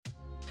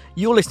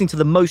You're listening to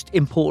the most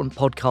important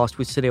podcast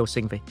with Sunil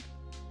Singhvi.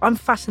 I'm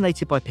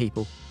fascinated by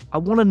people. I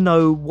want to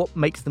know what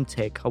makes them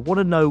tick. I want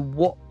to know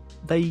what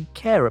they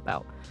care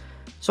about.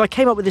 So I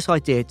came up with this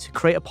idea to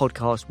create a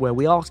podcast where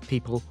we ask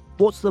people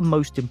what's the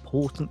most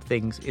important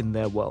things in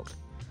their world.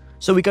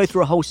 So we go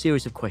through a whole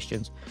series of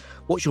questions.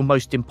 What's your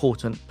most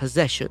important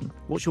possession?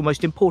 What's your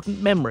most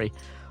important memory?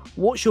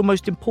 What's your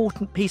most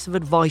important piece of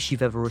advice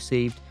you've ever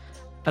received?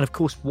 And of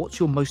course, what's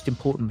your most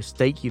important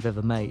mistake you've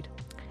ever made?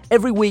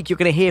 Every week you're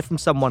going to hear from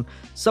someone.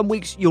 Some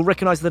weeks you'll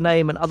recognise the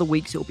name and other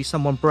weeks it'll be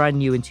someone brand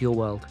new into your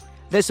world.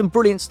 There's some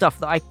brilliant stuff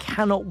that I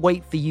cannot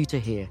wait for you to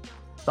hear,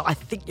 that I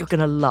think you're going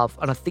to love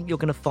and I think you're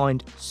going to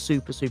find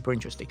super, super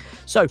interesting.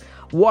 So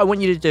what I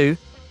want you to do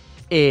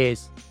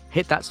is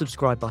hit that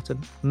subscribe button.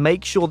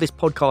 Make sure this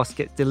podcast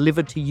gets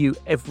delivered to you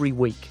every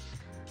week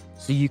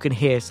so you can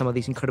hear some of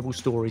these incredible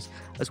stories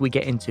as we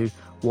get into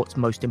what's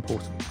most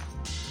important.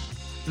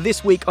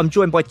 This week I'm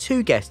joined by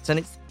two guests, and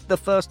it's the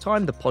first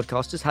time the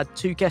podcast has had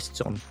two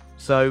guests on.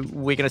 So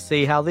we're going to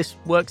see how this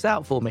works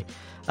out for me,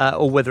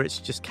 or whether it's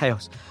just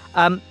chaos.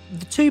 The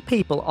two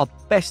people are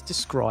best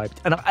described,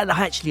 and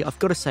actually I've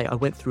got to say I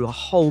went through a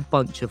whole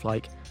bunch of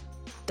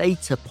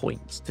data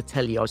points to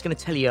tell you. I was going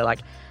to tell you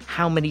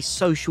how many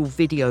social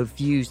video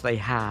views they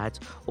had,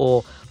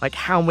 or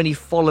how many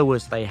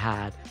followers they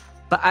had.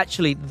 But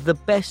actually the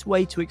best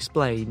way to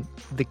explain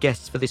the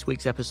guests for this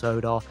week's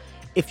episode are,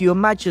 if you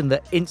imagine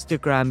that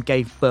Instagram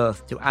gave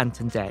birth to Ant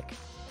and Dec,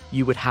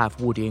 you would have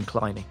Woody and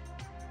Kleiny.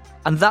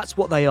 And that's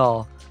what they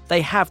are.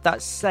 They have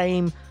that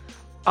same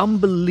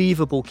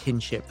unbelievable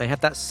kinship. They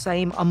have that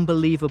same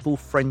unbelievable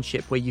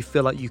friendship where you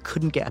feel like you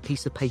couldn't get a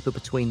piece of paper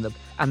between them.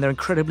 And they're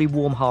incredibly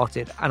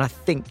warm-hearted. And I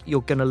think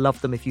you're going to love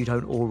them if you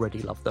don't already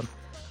love them.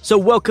 So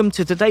welcome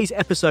to today's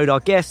episode, our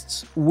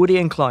guests, Woody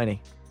and Kleiny.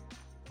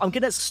 I'm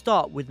going to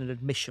start with an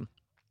admission.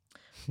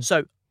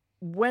 So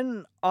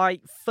when I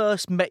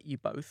first met you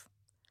both,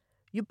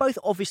 you're both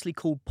obviously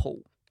called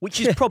Paul, which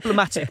is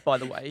problematic, by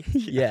the way.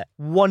 Yeah.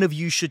 One of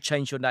you should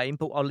change your name,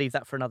 but I'll leave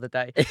that for another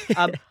day.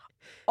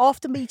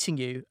 After meeting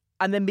you,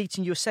 and then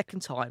meeting you a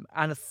second time,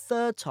 and a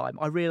third time,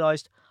 I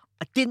realised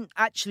I didn't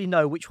actually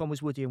know which one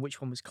was Woody and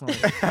which one was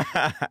Kleiny.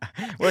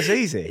 Well, it's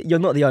easy. You're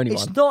not the only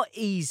one. It's not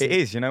easy. It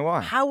is, you know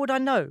why? How would I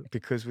know?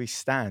 Because we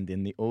stand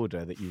in the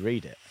order that you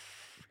read it.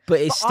 But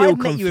it's But still I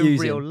met confusing. you in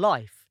real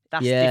life.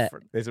 That's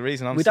different. There's a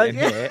reason I'm We don't- sitting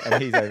here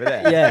and he's over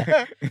there.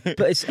 Yeah.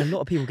 But it's a lot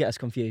of people get us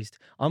confused.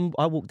 I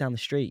walk down the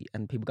street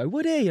and people go,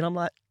 Woody, and I'm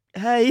like,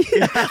 hey.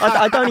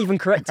 I don't even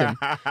correct him.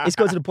 It's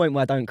got to the point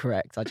where I don't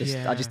correct. I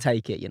just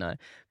take it,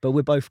 But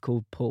we're both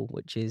called Paul,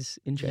 which is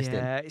interesting.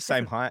 Yeah, it's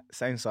Same different. height,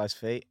 same size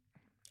feet.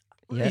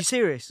 Are you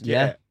serious?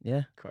 Yeah.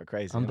 Quite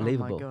crazy.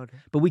 Unbelievable. Oh my God.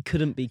 But we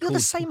couldn't be You're called the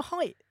same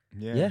height.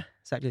 Yeah,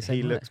 exactly the same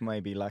He height. looks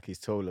maybe like he's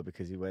taller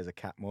because he wears a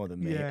cap more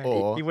than me. Yeah.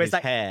 Or He wears his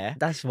that- hair,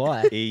 That's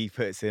why. he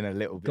puts in a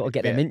little bit. Got to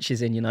get bit, them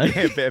inches in, a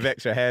bit of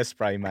extra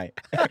hairspray, mate.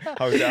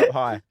 Hold it up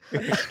high.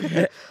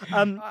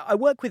 I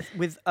work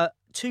with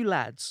two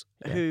lads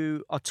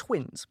who are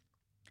twins,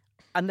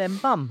 and their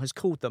mum has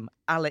called them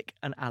Alec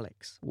and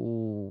Alex.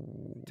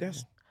 Ooh.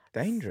 Just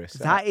dangerous.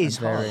 That is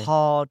very-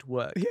 hard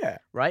work, Yeah.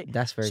 right?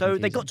 That's very So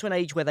they confusing. got to an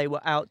age where they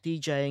were out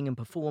DJing and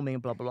performing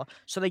and blah, blah, blah.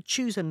 So they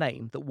choose a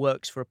name that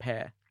works for a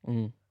pair,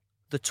 Mm,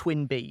 the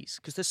Twin Bs,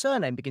 because the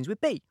surname begins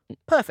with B.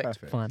 Perfect.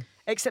 fine.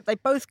 Except they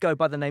both go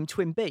by the name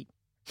Twin B.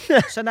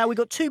 So now we've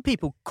got two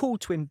people called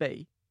Twin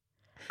B,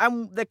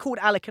 and they're called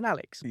Alec and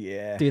Alex.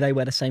 Yeah. Do they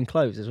wear the same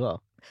clothes as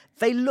well?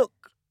 They look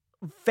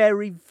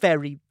very,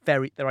 very,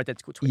 very, they're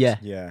identical twins. Yeah.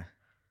 Yeah.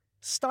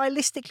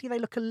 Stylistically, they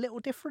look a little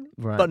different,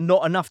 Right. but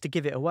not enough to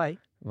give it away.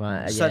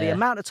 Right. So the yeah.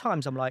 amount of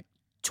times I'm like,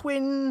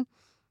 twin...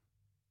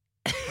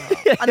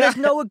 and there's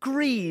no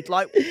agreed,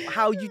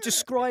 how you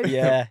describe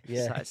Yeah, them.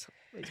 yeah. So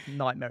it's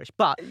nightmarish.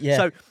 But,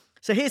 Yeah.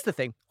 so here's the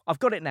thing. I've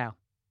got it now.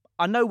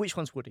 I know which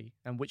one's Woody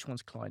and which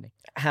one's Kleiny.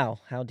 How?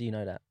 How do you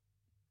know that?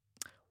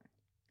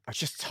 I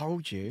just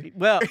told you.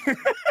 Well,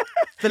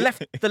 the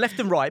left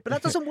and right, but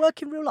that doesn't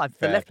work in real life. The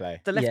Fair left,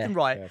 play. the left Yeah. and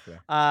right. Fair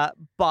play.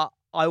 But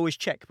I always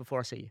check before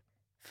I see you.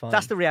 Fine.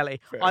 That's the reality.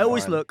 Fair I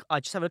always fine. look. I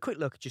just have a quick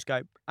look. Just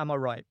go. Am I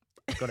right?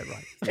 Got it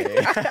right.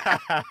 Yeah.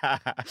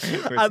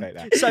 We'll take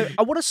that. So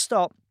I want to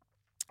start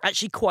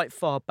actually quite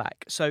far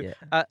back. So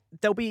Yeah.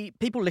 there'll be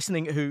people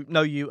listening who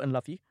know you and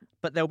love you,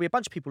 but there'll be a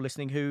bunch of people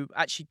listening who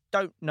actually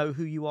don't know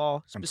who you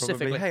are And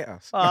specifically. probably hate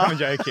us. Ah. I'm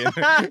joking.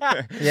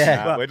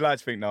 Yeah. Nah, we'd like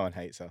to think no one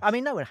hates us. I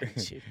mean, no one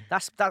hates you.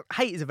 That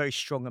hate is a very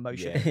strong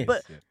emotion. Yeah, it But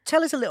is, yeah.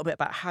 tell us a little bit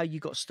about how you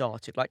got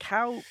started. Like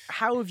how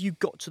have you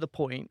got to the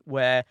point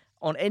where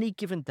on any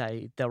given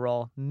day there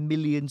are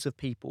millions of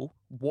people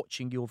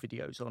watching your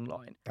videos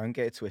online? Don't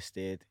get it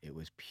twisted. It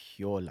was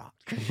pure luck.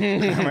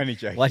 I'm only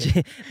joking. Why'd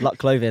you... Luck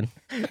Clothing.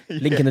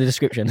 Link in the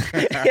description.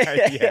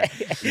 Yeah,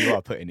 you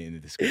are putting it in the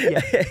description.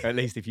 At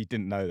least if you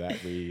didn't know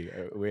that, we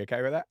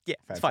okay with that? Yeah,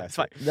 it's fine, it's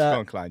fine. Fantastic. Go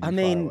on, Klein, you I fire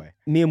mean, away.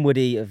 me and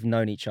Woody have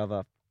known each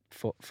other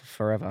for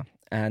forever.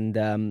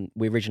 And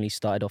we originally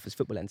started off as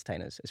football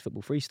entertainers, as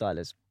football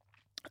freestylers.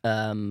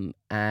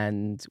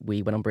 And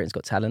we went on Britain's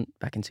Got Talent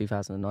back in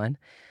 2009.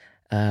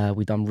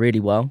 We done really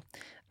well.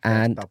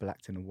 And double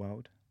act in the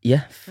world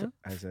yeah,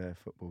 as a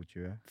football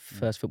duo.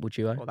 first football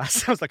duo. Well, that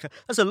sounds like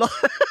that's a lot.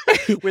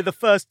 We're the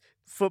first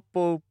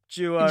football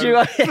duo.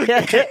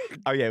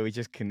 Oh yeah, we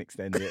just can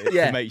extend it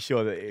Yeah. to make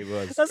sure that it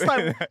was. That's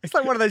like it's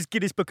like one of those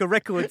Guinness Book of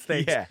Records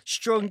things. Yeah.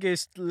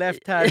 Strongest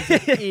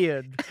left-handed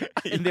Ian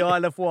in the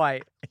Isle of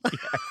Wight.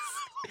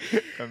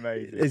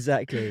 Amazing.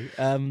 Exactly.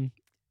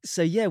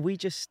 So yeah, we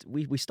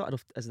started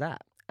off as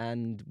that,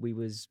 and we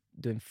was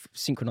doing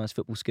synchronized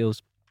football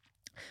skills.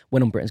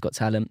 Went on Britain's Got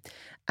Talent,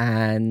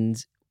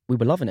 and we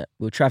were loving it.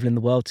 We were traveling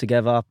the world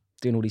together,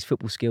 doing all these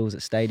football skills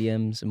at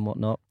stadiums and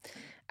whatnot.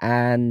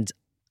 And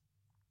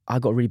I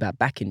got a really bad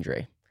back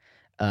injury,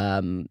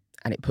 and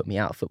it put me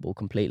out of football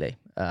completely,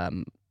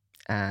 and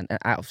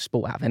out of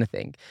sport, out of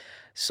anything.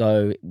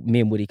 So me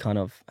and Woody kind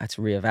of had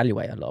to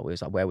reevaluate a lot. We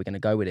was like, where are we going to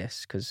go with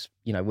this? Because,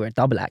 you know, we're a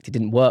double act. It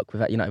didn't work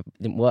with, you know,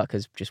 it didn't work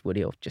as just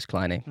Woody or just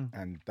Kleiny.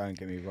 And don't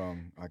get me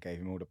wrong, I gave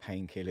him all the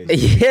painkillers.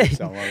 Yeah. Because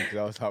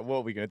I was like, what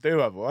are we going to do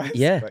otherwise?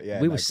 Yeah,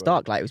 But we were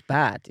stuck. Like, it was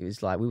bad. It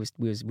was like we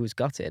was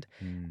gutted.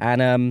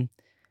 And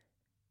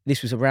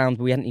this was around,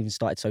 we hadn't even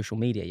started social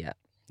media yet.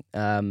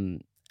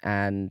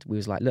 And we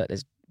was like, look,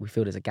 we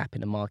feel there's a gap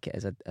in the market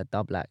as a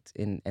double act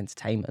in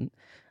entertainment.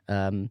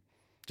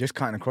 Just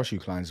cutting across you,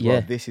 Klein, as Yeah.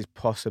 well. This is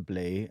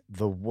possibly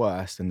the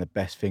worst and the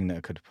best thing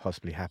that could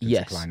possibly happen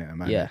Yes. to Klein at the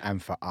moment, Yeah.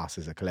 and for us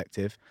as a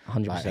collective.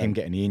 100%. Like him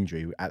getting the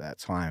injury at that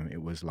time,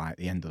 it was like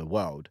the end of the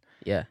world.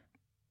 Yeah.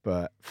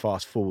 But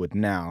fast forward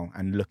now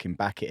and looking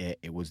back at it,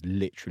 it was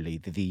literally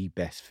the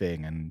best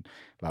thing. And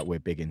like we're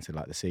big into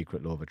like the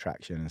secret law of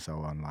attraction and so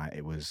on. Like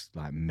it was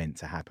like meant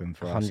to happen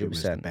for us. It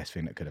was the 100%. best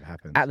thing that could have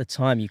happened. At the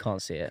time, you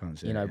can't see it, Can't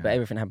see you it, know, yeah. but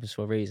everything happens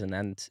for a reason.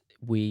 And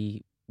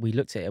we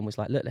looked at it and was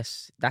like, look,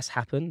 that's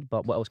happened,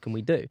 but what else can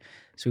we do?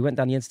 So we went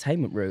down the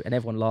entertainment route, and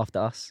everyone laughed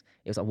at us.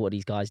 It was like, what are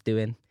these guys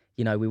doing?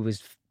 You know, we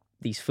was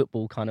these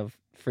football kind of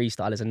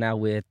freestylers, and now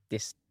we're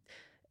this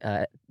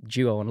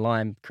duo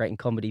online creating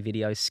comedy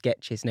videos,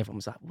 sketches, and everyone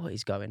was like, what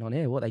is going on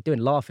here? What are they doing?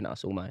 Laughing at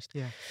us almost.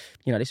 Yeah.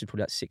 You know, this was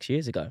probably like 6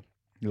 years ago.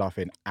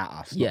 Laughing at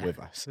us, Yeah. not with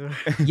us.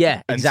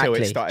 Yeah, exactly.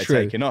 Until it started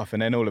True. taking off.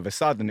 And then all of a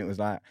sudden it was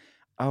like,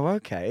 oh,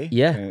 okay.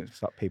 Yeah. And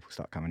it's like people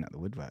start coming out the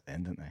woodwork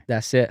then, don't they?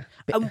 That's it.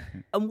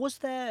 And was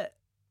there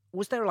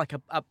like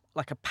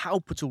a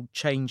palpable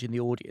change in the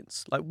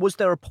audience? Like, was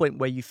there a point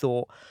where you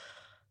thought,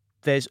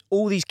 there's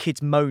all these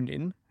kids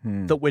moaning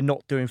that we're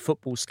not doing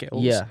football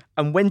skills? Yeah.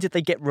 And when did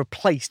they get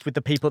replaced with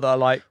the people that are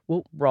like,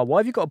 well, bro, why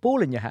have you got a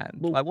ball in your hand?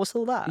 Well, like, what's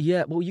all that?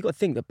 Yeah, well, you got to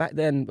think that back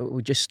then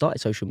we just started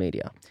social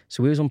media.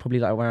 So we was on probably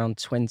like around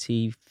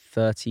 20,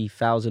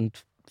 30,000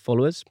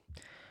 followers.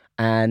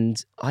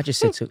 And I just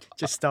said to...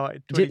 Just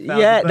started.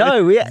 Yeah,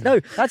 no,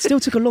 that still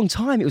took a long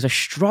time. It was a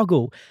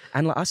struggle.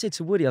 And like I said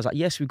to Woody, I was like,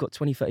 yes, we've got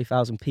 20,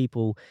 30,000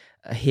 people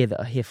here that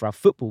are here for our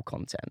football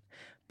content.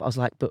 But I was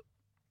like, but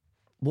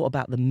what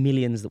about the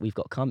millions that we've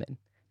got coming,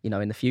 you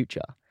know, in the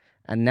future?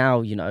 And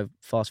now, you know,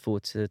 fast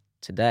forward to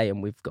today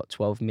and we've got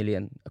 12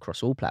 million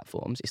across all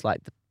platforms. It's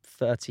like the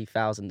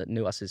 30,000 that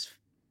knew us as,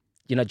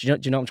 do you know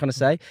what I'm trying to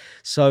say?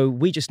 So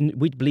we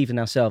believed in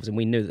ourselves, and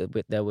we knew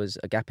that there was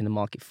a gap in the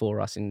market for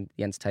us in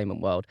the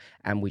entertainment world,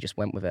 and we just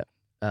went with it.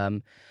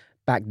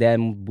 Back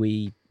then,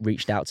 we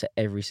reached out to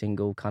every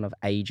single kind of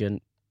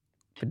agent,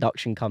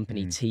 production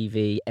company,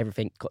 TV,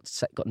 everything got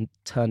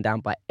turned down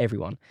by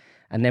everyone.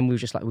 And then we were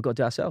just like, we've got to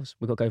do it ourselves.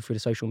 We've got to go through the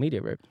social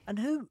media route. And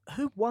who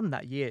won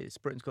that year's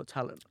Britain's Got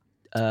Talent?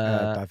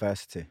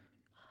 Diversity.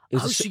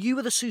 It was So you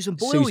were the Susan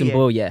Boyle Susan year?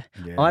 Boyle, yeah.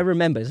 Yeah. I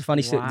remember. There's a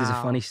funny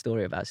Wow.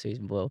 story about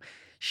Susan Boyle.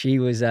 She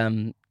was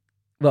In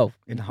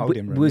the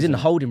holding room. we was in the isn't it?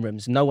 holding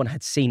rooms. No one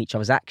had seen each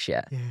other's acts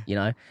yet, Yeah. you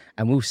know.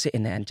 And we were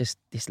sitting there, and just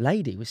this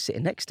lady was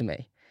sitting next to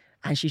me,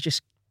 and she's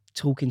just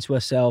talking to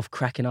herself,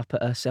 cracking up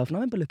at herself. And I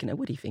remember looking at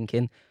Woody,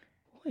 thinking,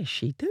 "What is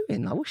she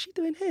doing? Like, what's she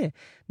doing here?"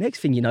 Next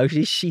thing you know,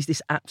 she's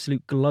this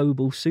absolute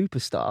global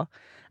superstar,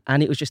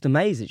 and it was just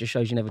amazing. It just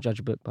shows you never judge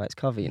a book by its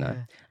cover, you know.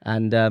 Yeah.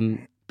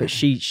 And but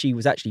she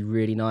was actually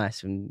really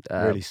nice and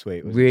Really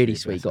sweet. wasn't really she?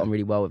 sweet. Bless Got her. on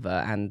really well with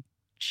her, and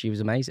she was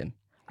amazing.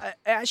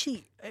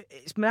 Actually,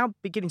 it's now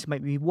beginning to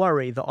make me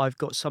worry that I've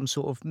got some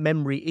sort of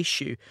memory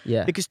issue.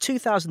 Yeah. Because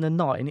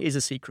 2009 is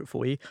a secret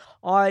for you.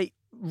 I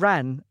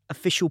ran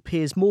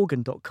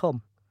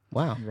officialpiersmorgan.com.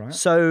 Wow. Right.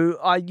 So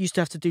I used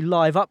to have to do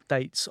live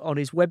updates on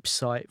his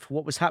website for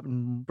what was happening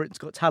in Britain's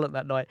Got Talent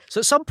that night. So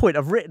at some point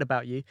I've written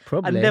about you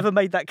Probably. and never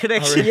made that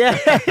connection. Yeah.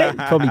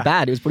 Probably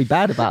bad. It was probably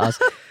bad about us.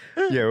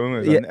 Yeah, when we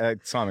was Yeah.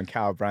 on, Simon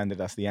Cowell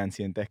branded us the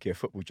Anti and Decky of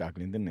football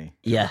juggling, didn't he?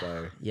 Yeah,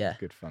 So, yeah.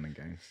 Good fun and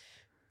games.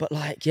 But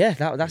like, yeah,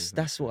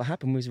 that's what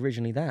happened. Was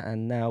originally that,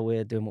 and now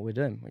we're doing what we're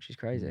doing, which is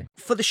crazy.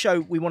 For the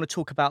show, we want to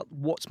talk about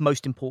what's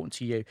most important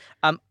to you.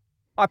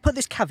 I put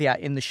this caveat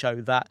in the show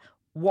that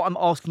what I'm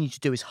asking you to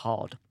do is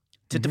hard.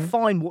 To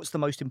define what's the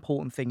most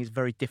important thing is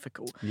very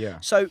difficult. Yeah.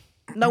 So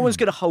no one's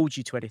going to hold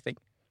you to anything.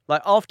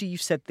 Like, after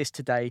you've said this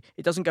today,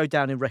 it doesn't go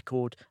down in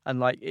record. And,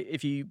 like,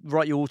 if you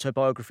write your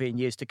autobiography in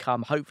years to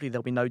come, hopefully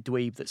there'll be no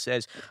dweeb that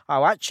says,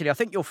 oh, actually, I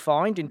think you'll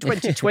find in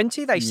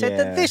 2020 they said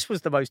that this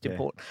was the most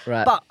important.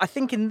 Right. But I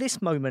think in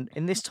this moment,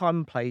 in this time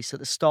and place, at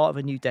the start of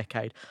a new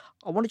decade,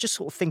 I want to just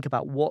sort of think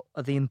about what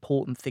are the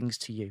important things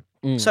to you.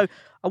 So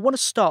I want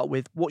to start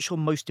with, what's your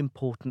most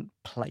important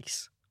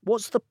place?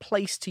 What's the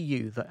place to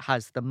you that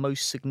has the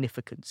most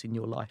significance in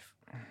your life?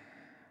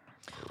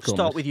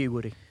 Start with you,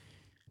 Woody.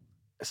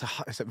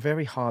 It's a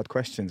very hard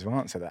question to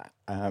answer that.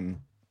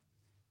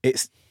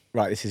 It's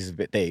right. This is a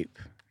bit deep,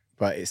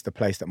 but it's the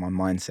place that my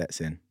mindset's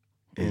in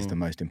is the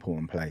most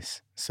important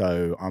place.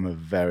 So I'm a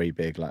very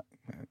big, like,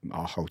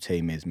 our whole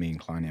team is, me and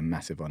Kleiny are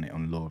massive on it,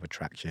 on law of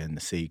attraction,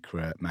 the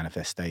secret,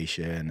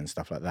 manifestation and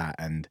stuff like that.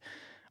 And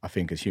I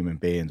think as human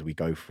beings, we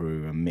go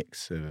through a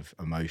mix of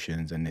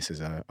emotions, and this is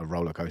a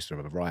roller coaster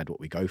of a ride, what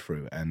we go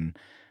through. And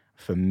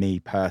for me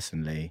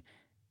personally,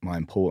 my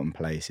important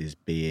place is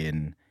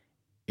being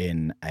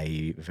in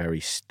a very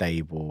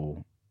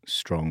stable,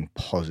 strong,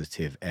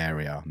 positive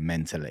area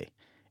mentally,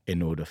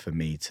 in order for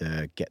me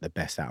to get the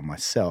best out of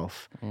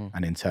myself.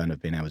 And in turn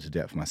of being able to do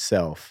it for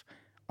myself,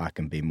 I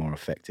can be more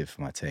effective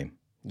for my team.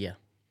 Yeah.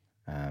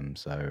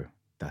 So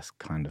that's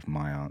kind of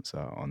my answer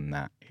on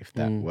that, if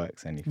that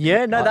works anything.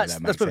 Yeah, no, that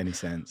makes any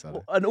sense.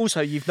 And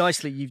also, you've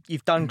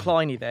done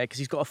Kleiny there, because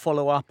he's got to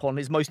follow up on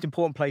his most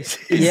important place.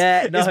 His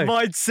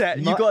mindset.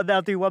 You've got to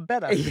now do one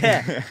better.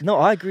 Yeah. No,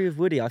 I agree with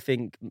Woody. I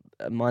think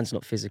mine's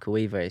not physical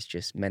either. It's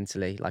just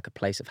mentally, like a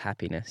place of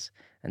happiness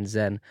and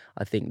zen.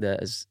 I think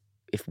that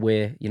if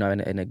we're,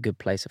 in a good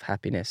place of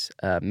happiness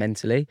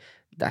mentally,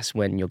 that's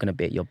when you're going to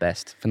be at your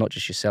best, for not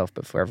just yourself,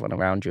 but for everyone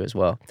around you as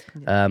well.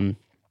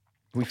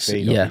 We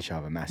feed off each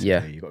other massively.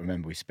 Yeah. You've got to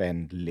remember, I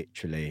spend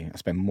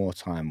more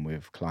time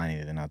with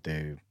Kleiny than I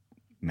do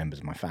members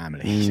of my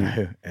family.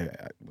 So,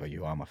 well,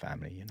 you are my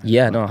family.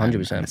 Yeah, no,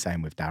 100%. And the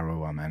same with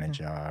Daryl, our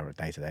manager, our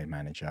day-to-day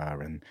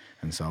manager,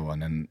 and so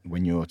on. And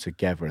when you're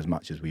together as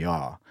much as we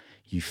are,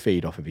 you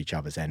feed off of each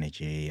other's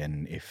energy.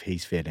 And if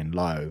he's feeling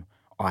low,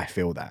 I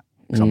feel that,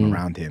 because I'm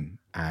around him.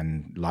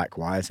 And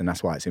likewise, and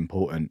that's why it's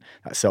important,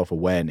 that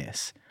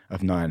self-awareness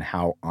of knowing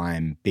how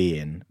I'm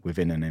being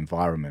within an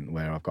environment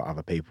where I've got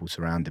other people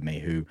surrounding me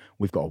who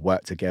we've got to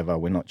work together.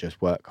 We're not just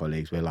work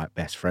colleagues, we're like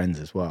best friends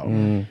as well.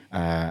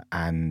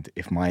 And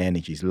if my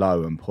energy's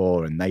low and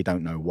poor and they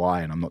don't know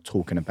why, and I'm not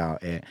talking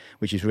about it,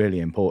 which is really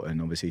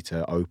important, obviously,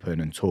 to open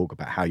and talk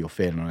about how you're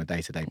feeling on a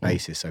day-to-day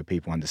basis, so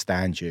people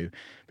understand you,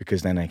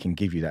 because then they can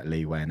give you that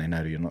leeway and they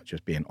know that you're not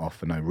just being off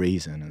for no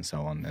reason and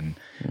so on.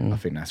 And I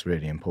think that's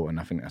really important.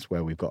 I think that's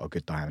where we've got a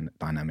good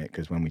dynamic,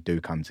 because when we do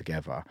come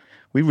together,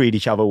 we read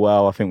each other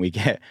well. I think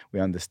we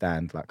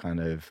understand, like, kind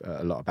of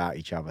a lot about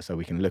each other, so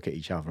we can look at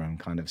each other and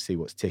kind of see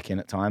what's ticking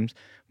at times.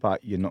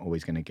 But you're not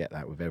always going to get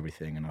that with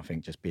everything. And I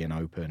think just being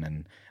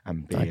open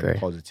and being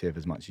positive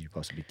as much as you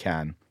possibly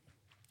can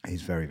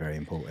is very, very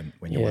important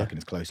when you're working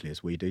as closely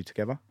as we do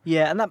together.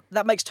 Yeah, and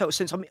that makes total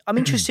sense. I'm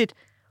interested.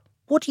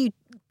 What do you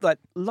like?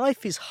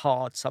 Life is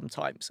hard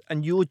sometimes,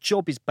 and your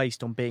job is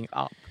based on being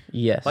up.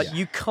 Yes. Like,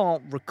 you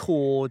can't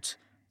record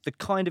the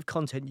kind of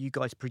content you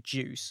guys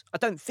produce. I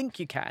don't think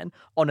you can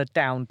on a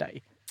down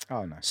day.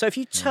 Oh, no. So if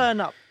you turn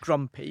up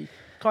grumpy,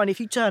 Kleiny, if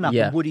you turn up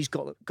and Woody's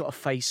got a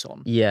face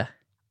on,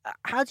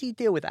 how do you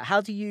deal with that?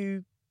 How do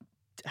you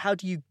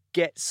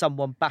get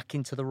someone back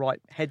into the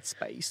right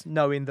headspace,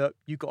 knowing that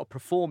you've got to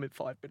perform in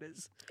 5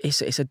 minutes?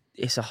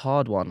 It's a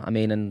hard one. I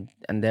mean,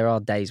 and there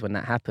are days when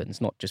that happens,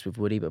 not just with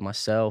Woody, but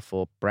myself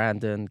or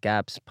Brandon,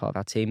 Gabs, part of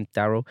our team,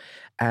 Daryl,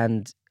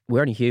 and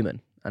we're only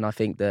human. And I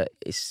think that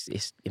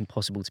it's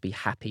impossible to be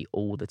happy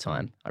all the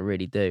time. I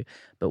really do.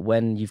 But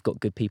when you've got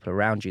good people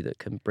around you that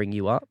can bring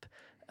you up,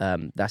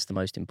 that's the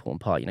most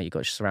important part. You've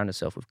got to surround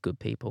yourself with good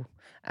people.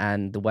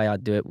 And the way I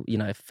do it,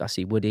 if I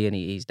see Woody and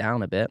he's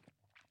down a bit,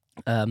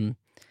 I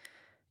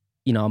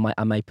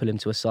may pull him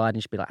to a side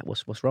and just be like,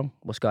 what's wrong?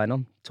 What's going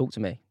on? Talk to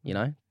me,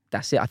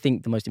 That's it. I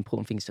think the most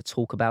important thing is to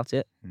talk about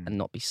it and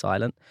not be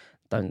silent.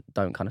 Don't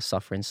kind of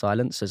suffer in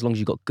silence. So as long as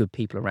you've got good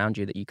people around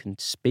you that you can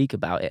speak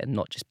about it and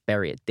not just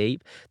bury it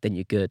deep, then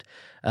you're good.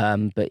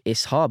 But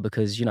it's hard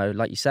because,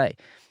 like you say,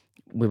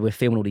 we're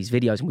filming all these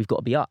videos and we've got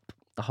to be up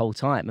the whole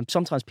time. And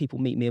sometimes people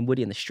meet me and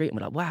Woody in the street and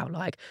we're like, wow,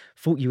 like,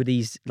 thought you were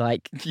these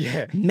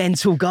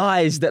mental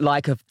guys that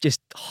like are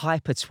just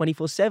hyper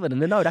 24/7.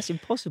 And no, that's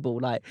impossible.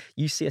 Like,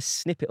 you see a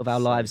snippet of our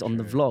lives on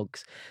the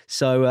vlogs.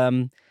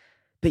 So,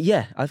 but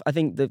yeah, I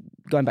think that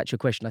going back to your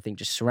question, I think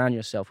just surround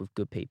yourself with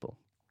good people.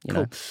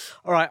 Cool.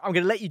 All right, I'm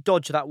going to let you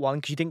dodge that one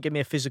because you didn't give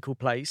me a physical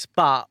place,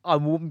 but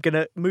I'm going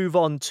to move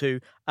on to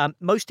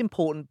most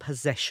important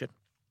possession.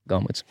 Go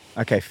onwards.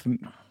 Okay,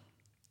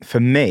 for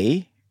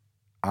me,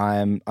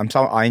 I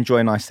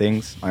enjoy nice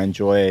things. I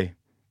enjoy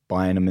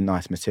buying them a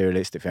nice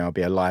materialistic thing. I'll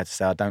be a liar to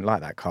say I don't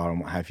like that car and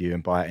what have you,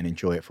 and buy it and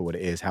enjoy it for what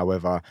it is.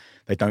 However,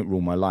 they don't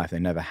rule my life. They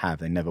never have.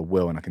 They never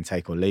will, and I can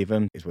take or leave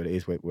them. Is what it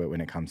is when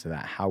it comes to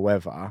that.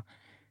 However,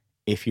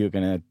 if you're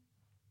going to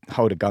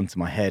hold a gun to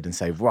my head and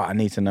say, right, I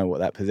need to know what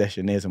that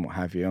possession is and what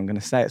have you, I'm going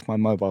to say it's my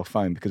mobile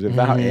phone, because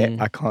without it,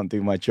 I can't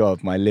do my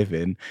job, my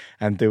living,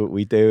 and do what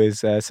we do as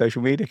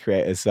social media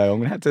creators. So I'm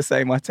going to have to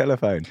say my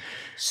telephone.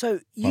 So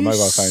My you mobile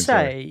phone,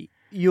 say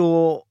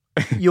sorry.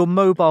 your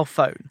mobile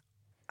phone,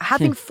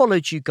 having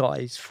followed you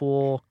guys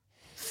for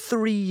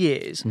 3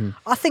 years,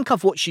 I think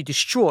I've watched you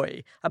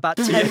destroy about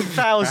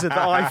 10,000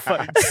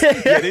 iPhones.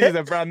 Yeah, this is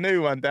a brand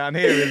new one down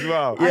here as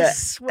well. I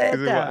swear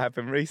Because of what down.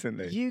 happened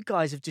recently. You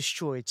guys have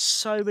destroyed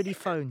so many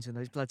phones in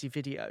those bloody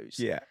videos.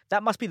 Yeah.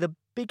 That must be the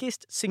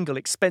biggest single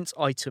expense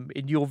item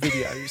in your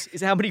videos,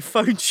 is how many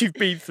phones you've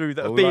been through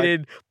that have been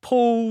in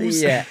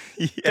pools,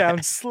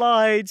 down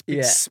slides,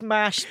 been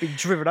smashed, been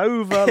driven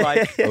over.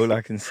 Like, all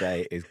I can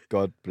say is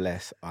God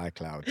bless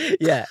iCloud.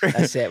 Yeah,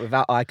 that's it.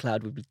 Without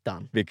iCloud, we'd be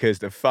done. Because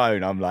the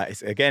phone, I'm like,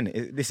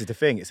 this is the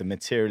thing. It's a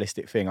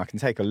materialistic thing. I can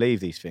take or leave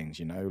these things,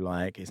 you know.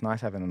 Like, it's nice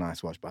having a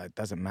nice watch, but it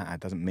doesn't matter. It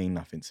doesn't mean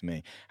nothing to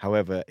me.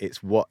 However,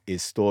 it's what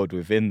is stored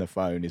within the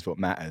phone is what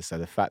matters. So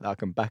the fact that I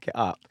can back it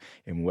up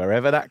in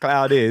wherever that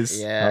cloud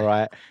is, all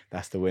right,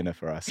 that's the winner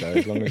for us. So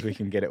as long as we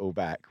can get it all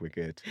back, we're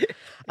good.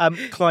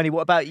 Kleiny,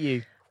 what about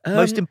you?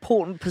 Most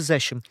important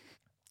possession?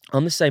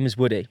 I'm the same as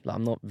Woody. Like,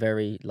 I'm not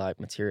very like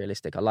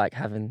materialistic. I like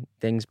having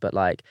things, but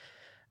like,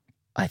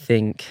 I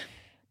think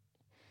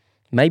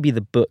maybe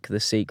the book, The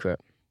Secret.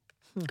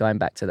 Going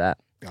back to that.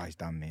 Guy's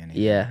done me, ain't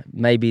he? Yeah,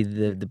 maybe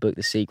the book,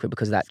 The Secret,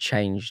 because that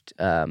changed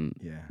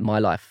my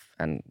life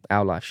and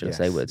our life, should I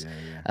say, Woods.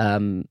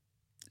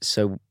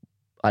 So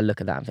I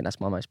look at that and think that's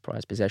my most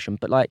prized possession.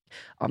 But like,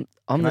 I'm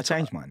Can the I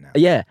change mine now?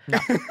 Yeah.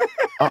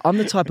 I'm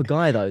the type of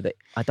guy though that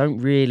I don't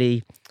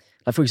really,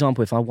 like, for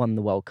example, if I won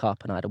the World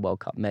Cup and I had a World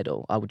Cup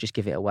medal, I would just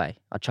give it away.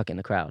 I'd chuck it in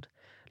the crowd.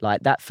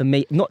 Like that for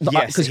me, not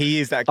Yes, because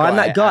he is that guy. I'm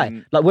that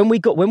guy. Like when we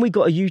got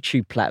a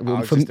YouTube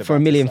platform for about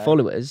 1 million to say.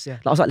 followers,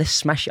 like, I was like, let's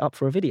smash it up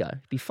for a video.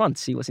 It'd be fun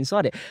to see what's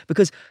inside it.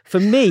 Because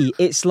for me,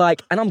 it's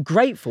like, and I'm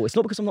grateful. It's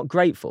not because I'm not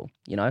grateful,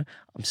 you know.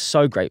 I'm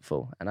so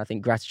grateful, and I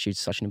think gratitude is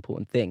such an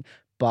important thing.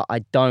 But I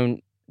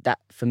don't. That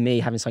for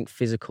me, having something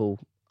physical,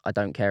 I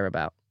don't care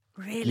about.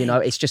 Really? You know,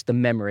 it's just the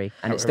memory,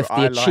 and it's the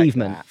I like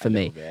achievement that for a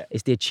me. little bit.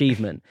 It's the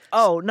achievement.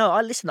 Oh, no,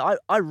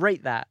 I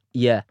rate that.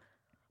 Yeah,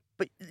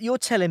 But you're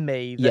telling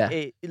me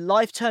that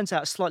life turns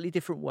out a slightly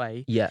different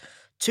way. yeah.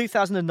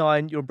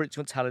 2009, you're on Britain's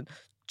Got Talent.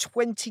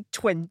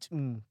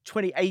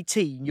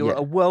 2018, you're at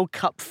a World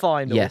Cup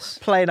final,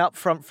 playing up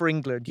front for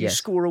England. You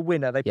score a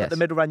winner. They put the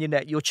medal around your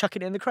neck. You're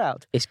chucking it in the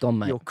crowd. It's gone,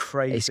 mate. You're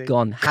crazy. It's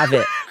gone. Have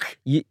it.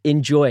 You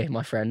enjoy,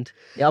 my friend.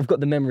 Yeah, I've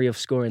got the memory of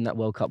scoring that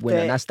World Cup winner,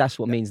 and that's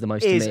what means the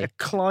most to Is me. a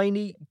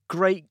Kleiny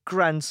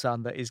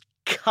great-grandson that is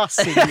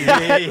cussing you.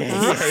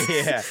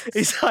 Yeah.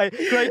 It's like,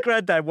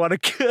 great-granddad won a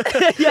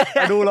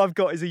and all I've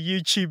got is a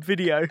YouTube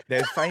video.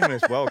 There's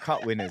famous World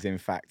Cup winners, in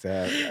fact.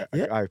 A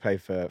guy who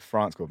played for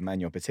France called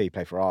Manuel Petit,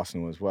 played for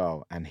Arsenal as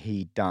well, and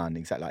he done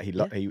exactly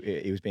like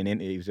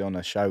he was on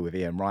a show with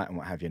Ian Wright and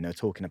what have you, and they're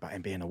talking about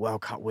him being a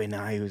World Cup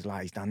winner. He was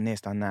like, he's done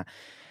this, done that.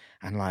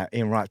 And like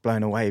Ian Wright's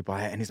blown away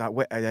by it, and he's like,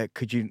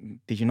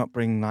 did you not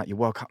bring like your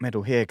World Cup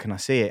medal here? Can I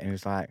see it? And he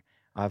was like,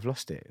 I've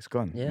lost it. It's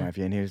gone. Yeah. What have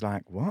you? And he was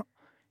like, what?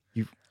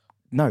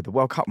 No, the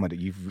World Cup medal.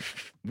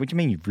 What do you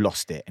mean you've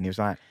lost it? And he was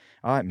like,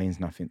 oh, it means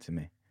nothing to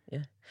me.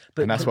 Yeah,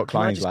 but and that's what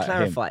can I Kleiny's just like.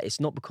 clarify? It's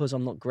not because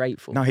I'm not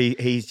grateful. No,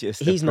 he's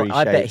not.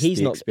 I bet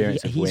he's not.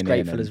 He's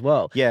grateful as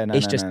well. Yeah, no,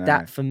 it's no, just no,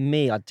 that for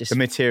me. I just the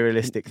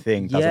materialistic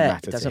thing doesn't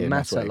matter. It doesn't to him.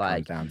 matter. That's what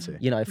Like it comes down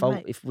to. you know,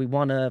 if we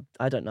won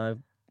I don't know,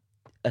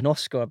 an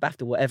Oscar, a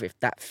BAFTA, whatever, if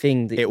that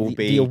thing, it will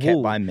be the award,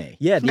 kept by me.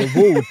 Yeah, the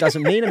award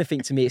doesn't mean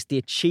anything to me. It's the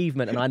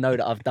achievement, and I know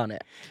that I've done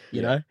it.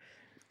 You know,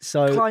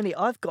 so Kleiny,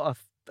 I've got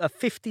a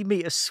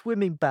 50-meter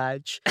swimming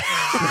badge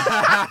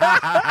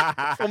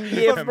from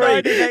year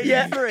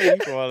 1983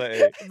 Quality.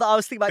 that I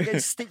was thinking about getting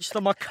stitched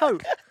on my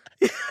coat.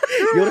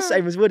 You're the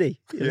same as Woody.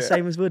 You're the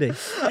same as Woody.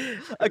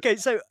 Okay,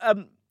 so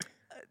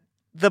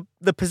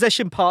the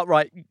possession part,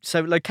 right? So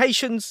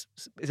locations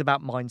is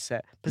about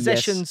mindset.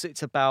 Possessions,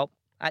 it's about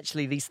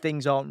actually these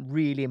things aren't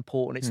really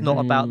important. It's not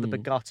about the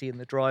Bugatti in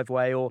the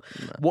driveway or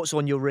what's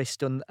on your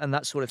wrist and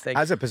that sort of thing.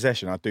 As a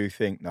possession, I do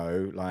think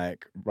though,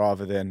 like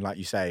rather than like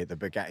you say the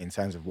Bugatti in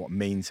terms of what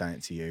means something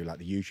to you, like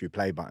the YouTube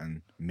play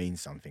button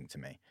means something to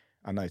me.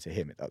 I know to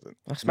him it doesn't.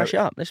 I'll smash it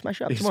up. Let's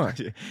smash it up tomorrow.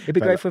 It'd be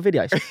great for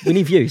videos. We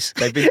need views.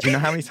 Do you know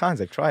how many times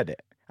they've tried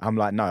it? I'm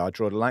like, no, I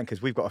draw the line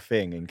because we've got a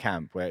thing in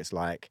camp where it's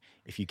like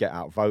if you get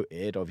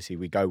outvoted, obviously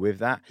we go with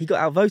that. He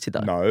got outvoted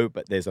though. No,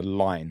 but there's a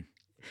line.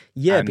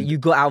 Yeah, And but you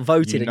got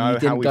outvoted and you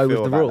didn't go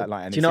with the rule. Do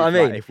you know what I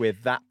mean? Like, if we're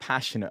that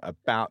passionate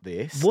about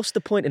this, what's the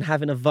point in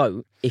having a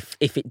vote if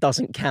it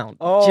doesn't count?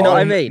 Do you know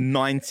what I mean?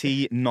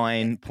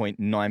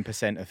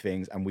 99.9% of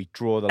things, and we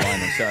draw the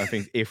line on certain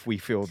things if we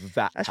feel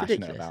that That's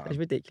passionate ridiculous. about That's them.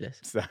 ridiculous.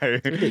 So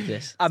It's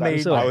ridiculous. I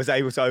mean, I was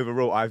able to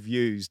overrule. I've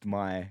used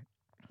my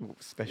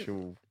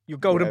special. Your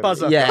golden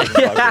whatever. buzzer. Yeah,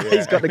 Golden buzzer,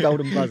 he's got the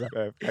golden buzzer.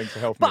 Thanks for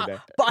helping me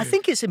there. But I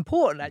think it's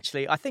important,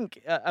 actually. I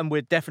think, and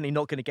we're definitely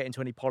not going to get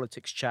into any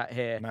politics chat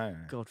here. No.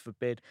 God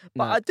forbid.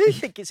 But I do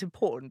think it's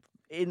important,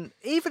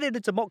 even in a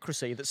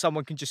democracy, that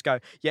someone can just go,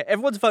 yeah,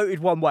 everyone's voted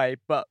one way,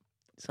 but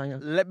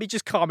let me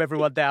just calm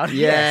everyone down.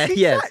 Yeah,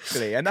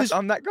 Exactly. And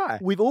I'm that guy.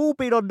 We've all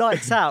been on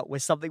nights out where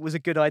something was a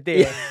good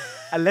idea.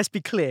 And let's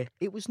be clear,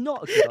 it was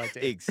not a good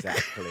idea.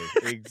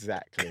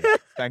 Exactly.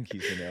 Thank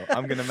you, Sunil.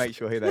 I'm going to make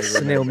sure they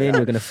Sunil, me and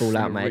you're going to fall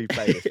out, I'm gonna mate.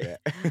 replay this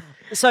bit.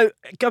 So,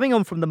 going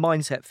on from the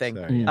mindset thing,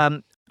 Sorry.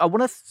 I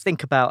want to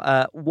think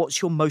about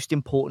what's your most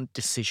important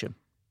decision?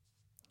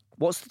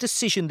 What's the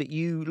decision that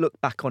you look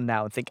back on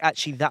now and think,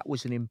 actually, that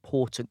was an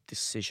important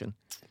decision?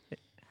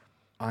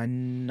 I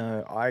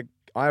know.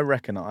 I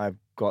reckon I've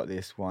got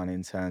this one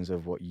in terms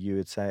of what you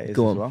would say it is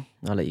Go as on. well.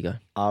 I'll let you go.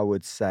 I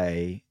would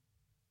say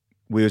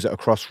we was at a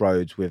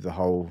crossroads with the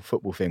whole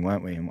football thing,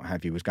 weren't we? And what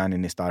have you, was going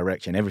in this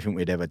direction. Everything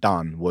we'd ever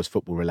done was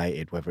football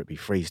related, whether it be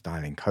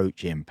freestyling,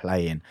 coaching,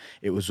 playing.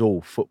 It was all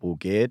football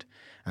geared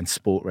and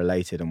sport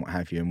related and what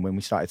have you. And when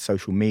we started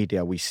social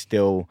media, we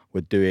still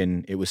were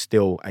doing, it was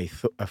still a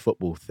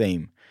football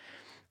theme.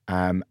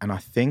 And I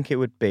think it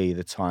would be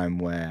the time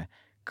where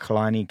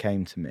Kleiny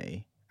came to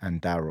me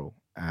and Daryl,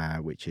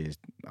 which is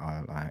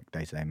our like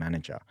day-to-day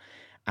manager.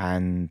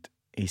 And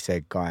he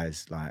said,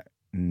 guys, like,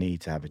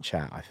 need to have a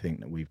chat. I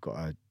think that we've got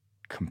to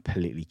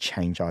completely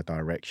change our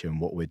direction,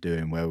 what we're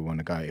doing, where we want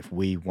to go. If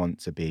we want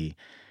to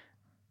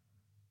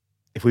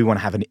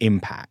have an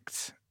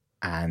impact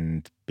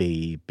and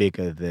be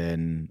bigger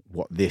than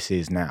what this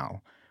is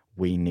now,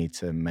 we need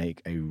to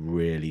make a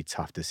really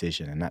tough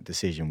decision. And that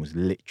decision was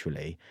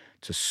literally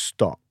to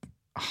stop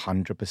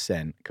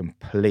 100%,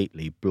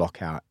 completely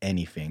block out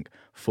anything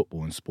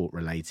football and sport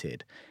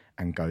related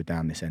and go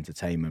down this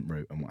entertainment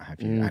route and what have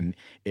you. And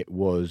it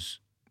was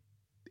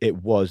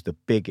the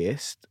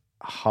biggest,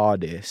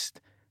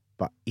 hardest,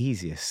 but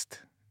easiest,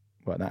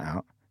 work that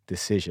out,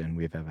 decision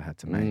we've ever had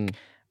to make.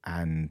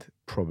 And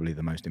probably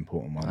the most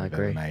important one we've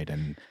ever made.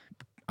 And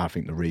I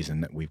think the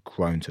reason that we've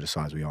grown to the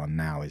size we are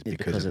now is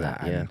because of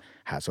that. And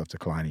hats off to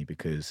Kleiny,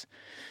 because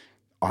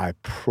I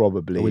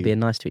probably... Are we being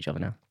nice to each other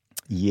now?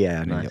 Yeah,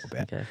 only Nice. a little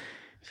bit. Okay.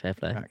 Fair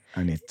play.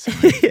 Only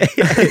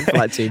For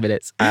like 2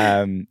 minutes.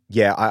 I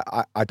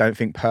don't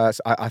think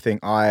I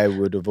think I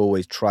would have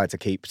always tried to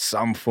keep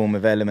some form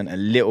of element a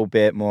little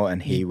bit more,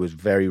 and he was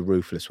very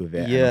ruthless with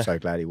it. And I'm so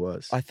glad he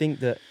was. I think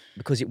that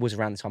because it was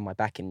around the time of my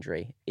back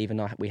injury, even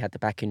though we had the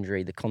back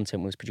injury, the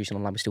content we was producing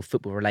online was still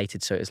football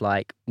related. So it was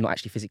like not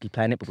actually physically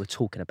playing it, but we're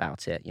talking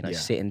about it,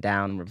 sitting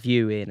down,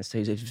 reviewing. And so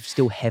it was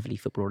still heavily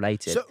football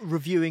related. So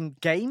reviewing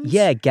games?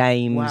 Yeah,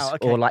 games, Wow,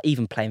 okay. or like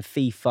even playing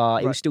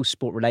FIFA. It Right. was still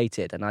sport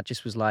related. And I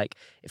just was like,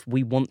 if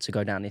we want to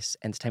go down this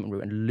entertainment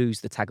route and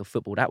lose the tag of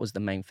football, that was the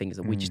main thing, is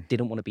that we just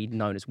didn't want to be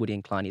known as Woody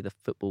and Kleiny, the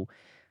football,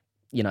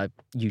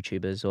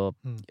 YouTubers. So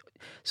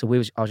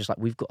I was just like,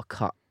 we've got to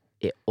cut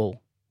it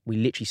all. We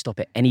literally stop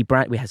it. Any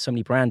brand, we had so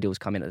many brand deals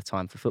come in at the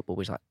time for football.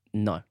 We was like,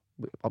 no,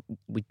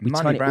 we turn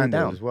money it all brand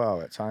deals down. as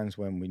well. At times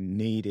when we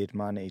needed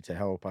money to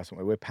help us,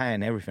 we're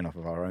paying everything off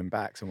of our own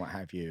backs and what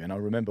have you. And I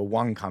remember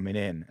one coming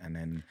in, and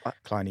then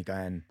Kleiny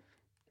going,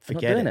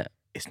 "Forget doing it.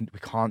 We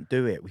can't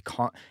do it. We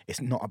can't.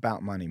 It's not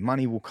about money.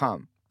 Money will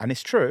come," and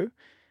it's true.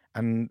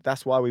 And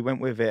that's why we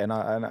went with it.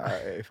 And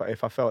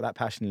if I felt that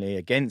passionately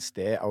against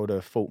it, I would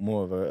have fought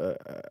more of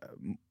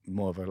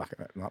a like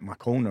my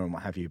corner and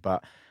what have you.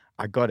 But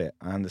I got it.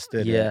 I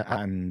understood it,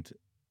 and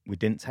we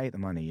didn't take the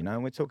money.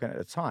 And we're talking at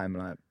the time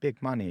like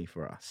big money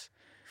for us.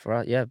 For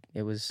us,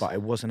 it was. But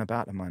it wasn't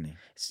about the money.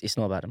 It's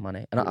not about the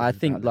money. And It I was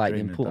think about the like the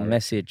dream and important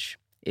direction. message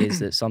is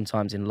that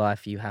sometimes in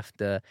life you have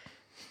to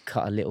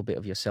cut a little bit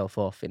of yourself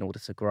off in order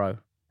to grow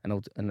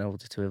and in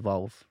order to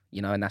evolve.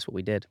 And that's what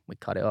we did. We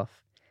cut it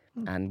off,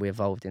 and we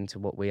evolved into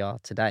what we are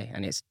today.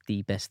 And it's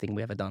the best thing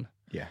we ever done.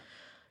 Yeah.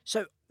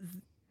 So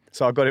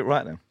I got it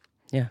right then.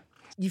 Yeah.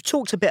 you've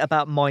talked a bit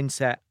about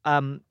mindset.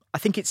 I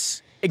think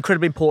it's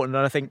incredibly important,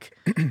 and I think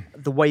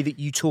the way that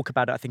you talk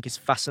about it, I think, is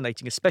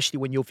fascinating, especially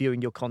when you're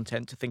viewing your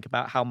content, to think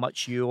about how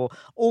much you're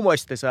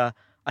almost, there's a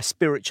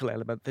spiritual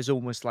element. There's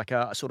almost like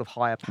a sort of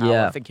higher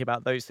power, thinking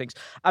about those things.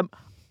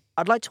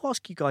 I'd like to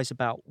ask you guys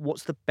about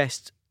what's the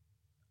best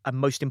and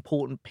most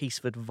important piece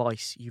of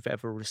advice you've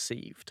ever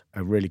received.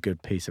 A really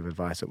good piece of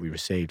advice that we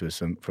received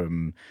was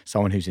from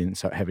someone who's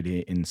heavily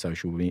in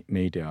social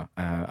media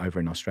over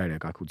in Australia, a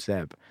guy called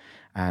Zeb.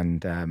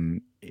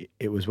 And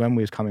it was when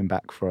we was coming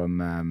back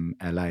from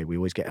LA. We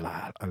always get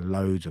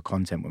loads of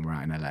content when we're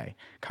out in LA.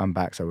 Come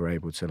back, so we're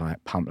able to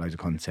like pump loads of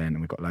content, and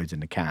we've got loads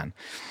in the can.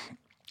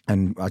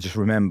 And I just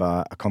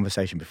remember a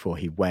conversation before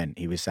he went.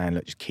 He was saying,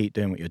 look, just keep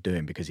doing what you're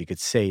doing, because he could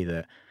see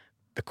that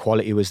the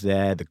quality was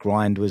there, the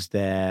grind was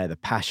there, the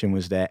passion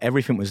was there,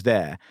 everything was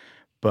there,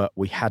 but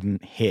we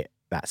hadn't hit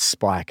that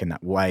spike and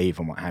that wave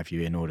and what have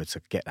you in order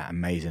to get that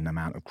amazing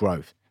amount of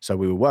growth. So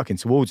we were working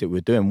towards it, we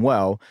were doing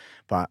well,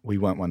 but we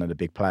weren't one of the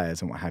big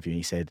players and what have you. And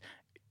he said,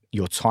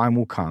 your time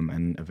will come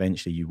and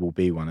eventually you will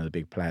be one of the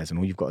big players, and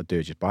all you've got to do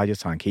is just bide your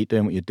time, keep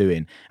doing what you're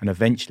doing, and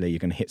eventually you're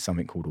going to hit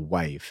something called a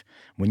wave.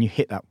 When you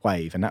hit that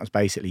wave, and that was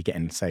basically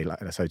getting, so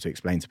to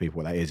explain to people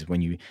what that is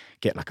when you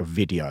get like a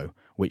video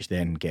which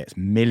then gets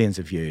millions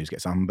of views,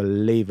 gets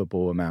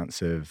unbelievable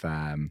amounts of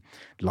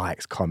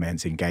likes,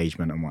 comments,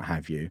 engagement and what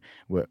have you,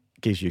 what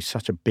gives you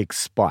such a big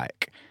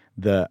spike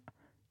that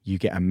you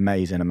get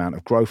amazing amount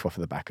of growth off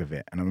of the back of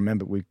it. And I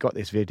remember we got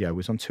this video, it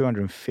was on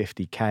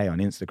 250K on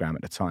Instagram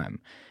at the time.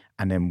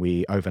 And then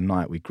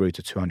overnight we grew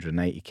to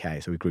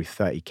 280K. So we grew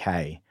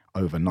 30K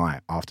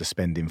overnight after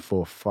spending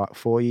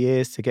 4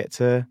 years to get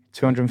to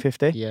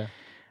 250. Yeah.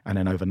 And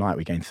then overnight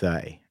we gained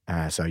 30.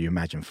 So you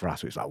imagine for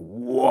us, it was like,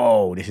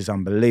 whoa, this is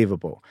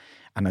unbelievable.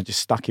 And I just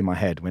stuck in my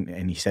head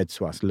and he said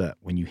to us, look,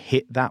 when you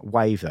hit that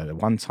wave though, the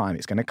one time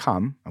it's going to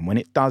come. And when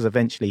it does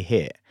eventually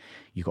hit,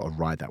 you got to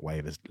ride that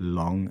wave as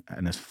long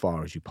and as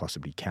far as you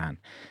possibly can.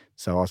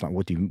 So I was like,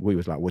 what do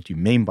you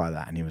mean by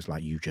that? And he was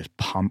like, you just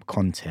pump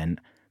content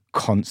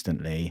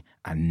constantly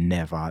and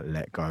never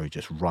let go.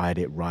 Just ride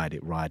it.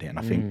 And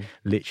I think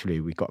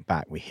literally we got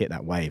back, we hit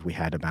that wave. We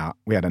had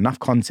enough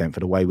content for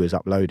the way we was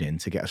uploading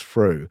to get us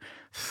through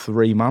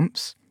 3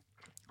 months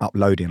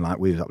uploading, like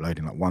we was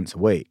uploading like once a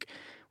week.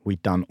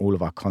 We'd done all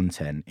of our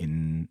content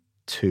in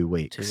 2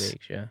 weeks. 2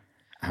 weeks, yeah.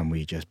 And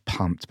we just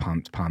pumped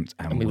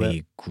and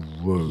we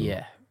grew.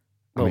 Yeah.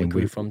 Well, we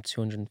grew from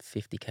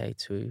 250K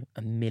to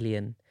 1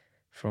 million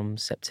from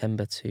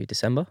September to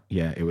December.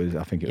 Yeah,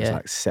 I think it was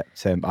like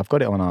September. I've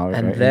got it on our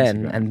Instagram.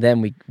 Instagram. And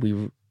then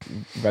we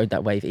rode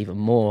that wave even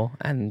more.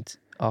 And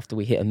after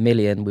we hit 1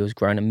 million, we was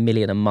growing 1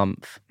 million a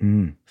month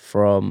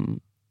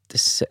from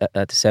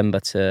December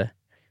to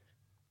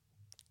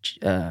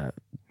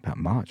about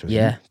March, wasn't it?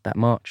 Yeah, about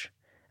March.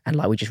 And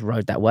like we just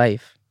rode that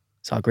wave.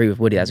 So I agree with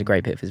Woody. That's a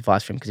great bit of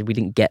advice for him, because if we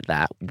didn't get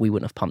that, we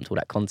wouldn't have pumped all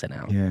that content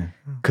out. Yeah,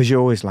 because you're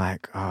always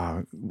like,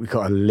 oh, we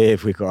got to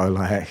live, we got to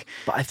like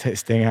take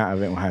this thing out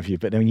of it, what have you.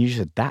 But then you just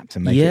adapt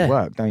and make it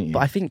work, don't you? But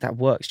I think that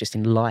works just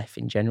in life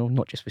in general,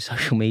 not just with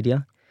social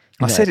media.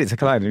 I said it to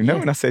Kleiny. You know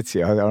when I said to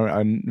you,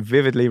 I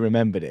vividly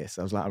remember this.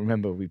 I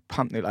remember we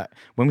pumped it, like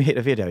when we hit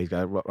the video, he's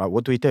like, right,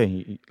 what do we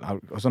do? I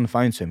was on the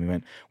phone to him, he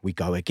went, we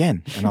go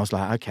again. And I was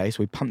like, okay, so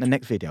we pumped the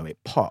next video, it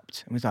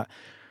popped. And we was like,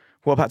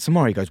 what about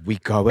tomorrow? He goes, we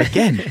go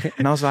again.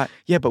 And I was like,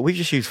 yeah, but we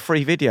just used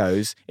 3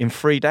 videos in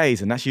 3 days,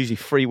 and that's usually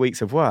 3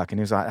 weeks of work. And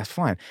he was like, that's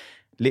fine.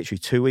 Literally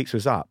 2 weeks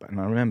was up. And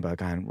I remember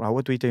going, well,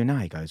 what do we do now?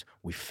 He goes,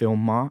 we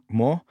film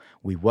more,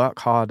 we work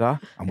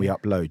harder, and we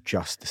upload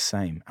just the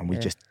same. And we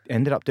just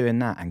ended up doing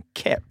that and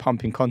kept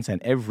pumping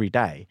content every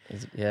day.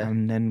 Yeah.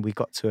 And then we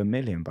got to 1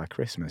 million by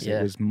Christmas.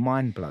 It was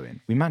mind-blowing.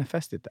 We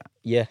manifested that.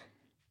 Yeah,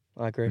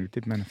 I agree. We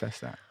did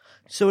manifest that.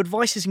 So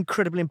advice is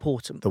incredibly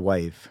important. The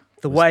wave.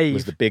 The wave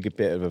was the big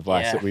bit of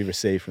advice that we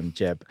received from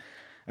Jeb.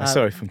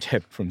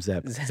 From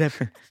Zeb. Zeb.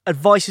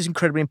 Advice is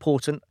incredibly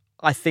important.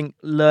 I think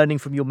learning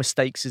from your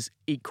mistakes is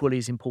equally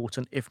as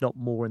important, if not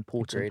more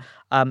important.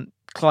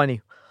 Kleiny,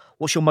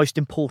 what's your most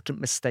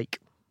important mistake?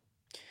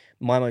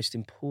 My most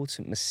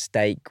important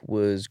mistake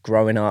was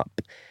growing up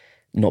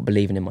not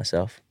believing in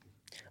myself.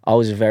 I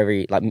was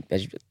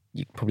as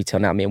you can probably tell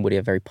now, me and Woody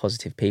are very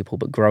positive people,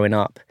 but growing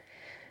up,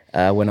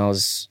 when I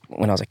was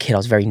a kid, I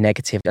was very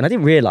negative, and I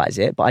didn't realise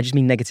it, but I just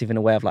mean negative in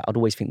a way of like, I'd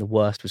always think the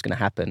worst was going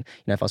to happen.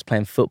 You know, if I was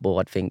playing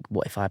football, I'd think,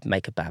 what if I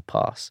make a bad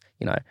pass?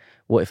 You know,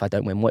 what if I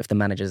don't win? What if the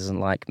manager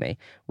doesn't like me?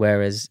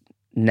 Whereas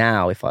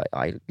now, if I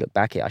look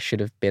back at it, I should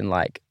have been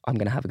like, I'm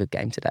going to have a good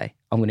game today.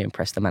 I'm going to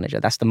impress the manager.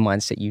 That's the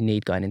mindset you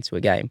need going into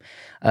a game.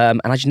 And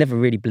I just never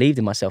really believed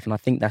in myself, and I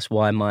think that's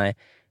why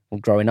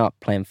growing up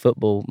playing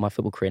football, my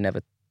football career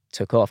never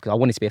took off, because I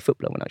wanted to be a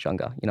footballer when I was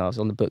younger. You know, I was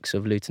on the books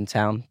of Luton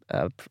Town.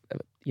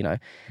 You know,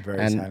 very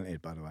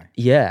talented, by the way.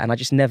 Yeah, and I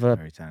just never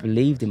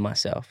believed in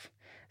myself.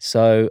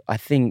 So I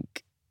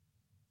think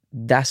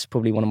that's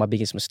probably one of my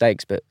biggest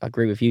mistakes. But I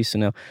agree with you,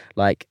 Sunil.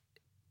 Like,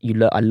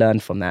 I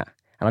learned from that,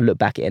 and I look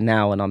back at it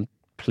now, and I'm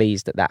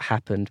pleased that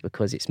happened,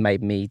 because it's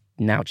made me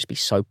now just be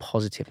so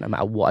positive no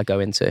matter what I go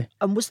into.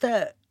 And was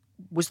there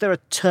a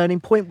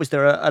turning point? Was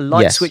there a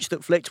light switch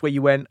that flicked where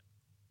you went,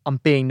 I'm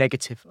being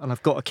negative and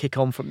I've got to kick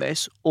on from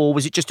this? Or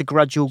was it just a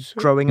gradual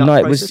growing up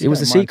process? It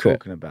was a secret.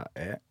 Talking about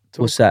it.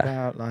 What's that?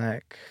 About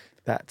like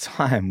that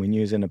time when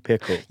you was in a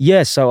pickle.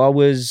 Yeah, so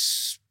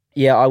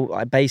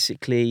I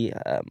basically,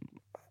 I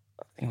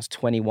think I was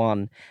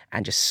 21,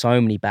 and just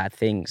so many bad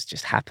things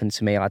just happened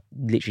to me. I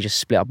literally just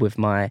split up with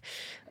my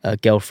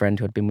girlfriend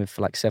who I'd been with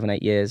for like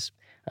 7-8 years.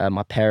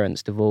 My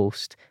parents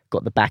divorced,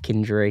 got the back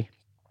injury,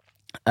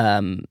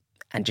 and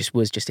just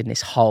was in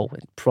this hole,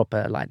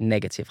 proper like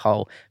negative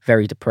hole,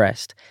 very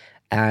depressed,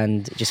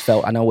 and just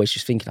felt, and I was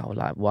just thinking,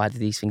 like, why do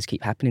these things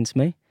keep happening to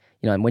me?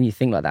 You know, and when you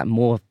think like that,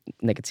 more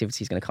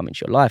negativity is going to come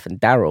into your life. And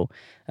Daryl,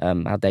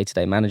 our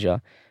day-to-day manager,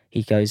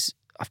 he goes,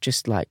 I've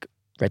just like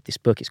read this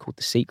book. It's called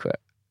The Secret.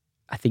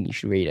 I think you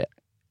should read it.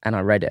 And I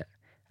read it,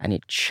 and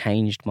it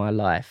changed my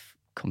life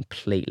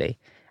completely.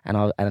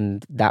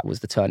 And that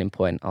was the turning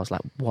point. I was like,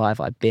 why have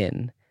I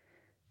been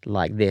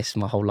like this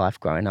my whole life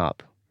growing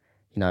up?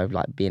 You know,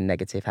 like being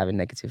negative, having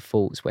negative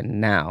thoughts, when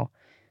now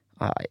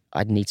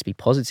I need to be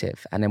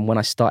positive. And then when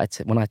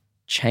I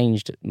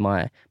changed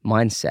my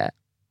mindset,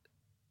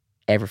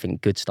 everything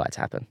good started to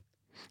happen.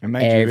 And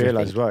made you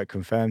realise as well, it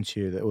confirmed to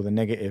you that all the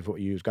negative,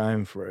 what you was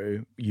going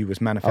through, you was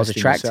manifesting. I was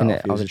attracting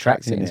yourself. it. I was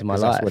attracting it into my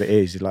life. That's what it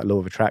is. It's like law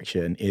of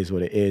attraction is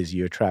what it is.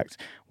 You attract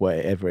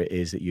whatever it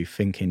is that you're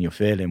thinking, you're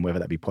feeling, whether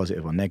that be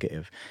positive or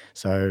negative.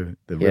 So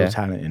the real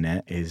talent in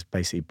it is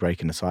basically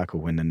breaking the cycle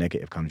when the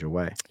negative comes your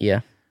way.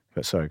 Yeah.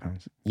 But sorry,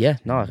 guys. Yeah,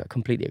 no, I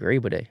completely agree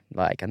with it.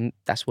 Like, and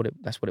that's what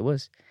it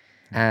was.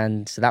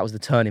 And so that was the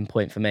turning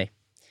point for me.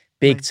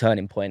 Big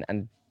turning point.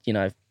 And, you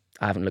know,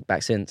 I haven't looked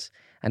back since.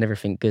 And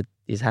everything good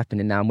is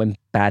happening now. And when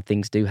bad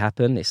things do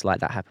happen, it's like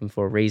that happened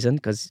for a reason.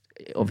 Because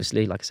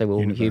obviously, like I say, we're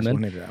all human.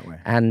 Wanted it that way.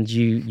 And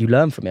you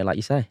learn from it, like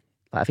you say.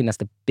 Like, I think that's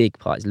the big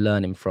part, is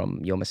learning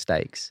from your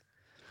mistakes.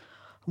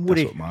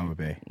 That's what mine would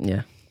be.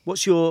 Yeah.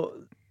 What's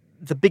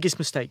the biggest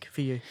mistake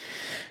for you?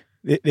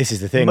 This is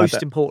the thing.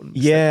 Most important.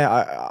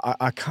 Yeah,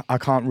 I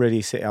can't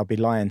really sit. I'll be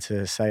lying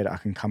to say that I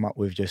can come up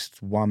with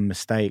just one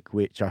mistake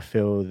which I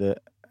feel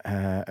that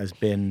has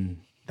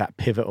been that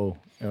pivotal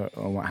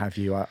or what have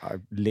you. I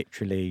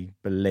literally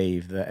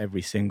believe that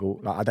every single,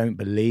 like, I don't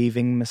believe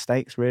in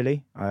mistakes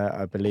really.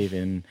 I believe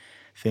in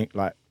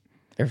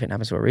Everything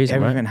happens for a reason,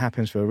 Everything right?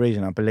 happens for a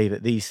reason. I believe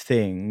that these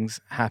things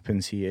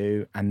happen to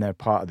you and they're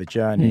part of the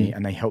journey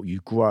and they help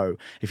you grow.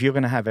 If you're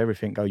going to have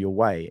everything go your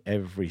way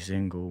every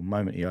single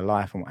moment of your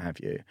life and what have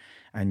you,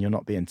 and you're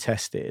not being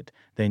tested,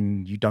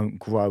 then you don't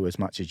grow as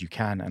much as you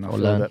can. And I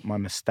feel that my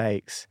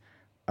mistakes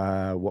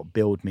what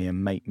build me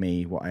and make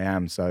me what I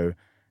am. So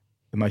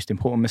the most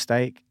important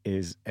mistake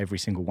is every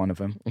single one of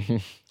them.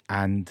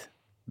 And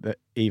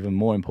even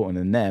more important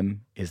than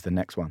them is the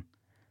next one.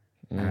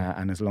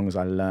 And as long as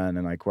I learn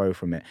and I grow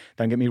from it,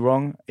 don't get me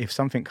wrong. If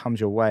something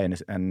comes your way and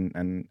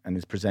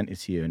is presented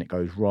to you and it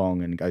goes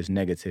wrong and it goes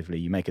negatively,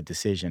 you make a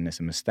decision. It's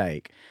a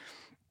mistake.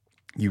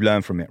 You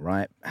learn from it,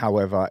 right?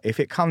 However, if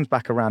it comes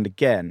back around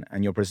again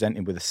and you're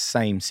presented with the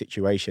same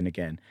situation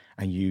again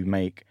and you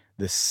make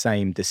the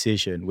same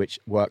decision, which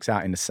works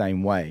out in the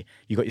same way,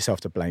 you got yourself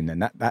to blame.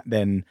 Then that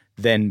then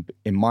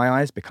in my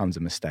eyes becomes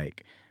a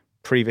mistake.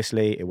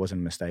 Previously, it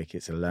wasn't a mistake.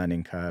 It's a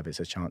learning curve. It's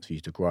a chance for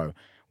you to grow.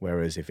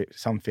 Whereas if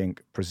something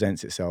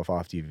presents itself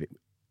after you've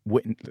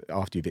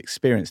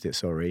experienced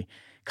it,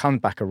 comes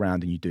back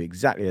around and you do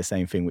exactly the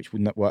same thing, which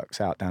works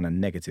out down a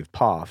negative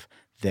path,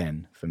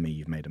 then for me,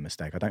 you've made a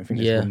mistake. I don't think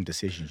there's wrong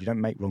decisions. You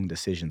don't make wrong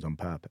decisions on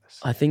purpose.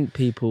 I think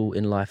people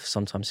in life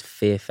sometimes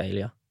fear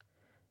failure,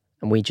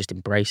 and we just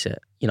embrace it.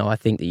 You know, I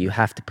think that you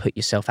have to put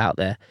yourself out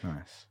there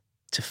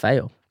to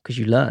fail, because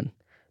you learn.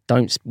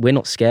 We're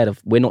not scared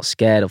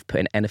of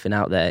putting anything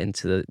out there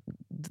into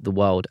the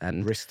world,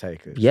 and risk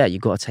takers. Yeah,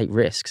 you've got to take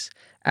risks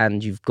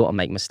and you've got to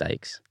make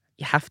mistakes.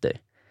 You have to.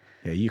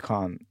 Yeah, you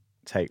can't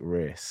take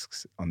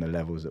risks on the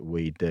levels that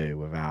we do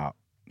without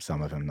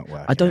some of them not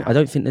working. I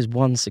don't think there's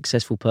one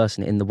successful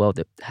person in the world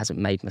that hasn't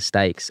made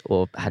mistakes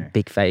or had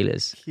big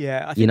failures.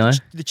 Yeah, I think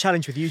the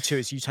challenge with you two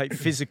is you take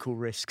physical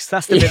risks.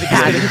 That's the bit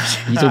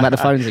that's You talking about the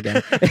phones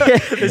again?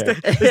 There's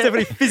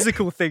definitely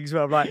physical things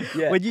where I'm like,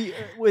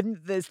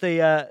 when there's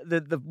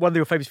the one of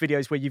your famous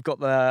videos where you've got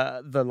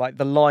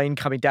the line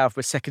coming down from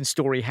a second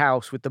story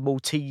house with the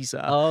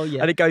Malteser. Oh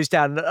yeah, and it goes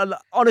down. And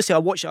honestly, I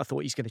watched it. I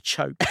thought he's going to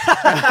choke.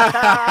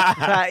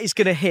 He's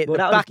going to hit the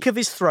back of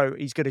his throat.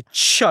 He's going to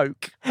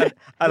choke.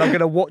 And I'm going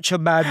to watch a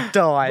man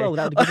die. Well,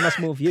 that would have given us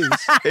more views.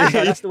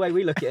 That's the way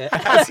we look at it.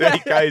 That's what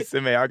he goes to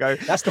me. I go,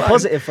 that's the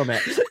positive from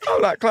it.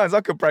 I'm like, clients,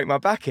 I could break my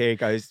back here. He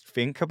goes,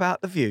 think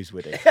about the views,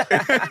 Woody.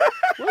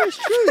 Well, it's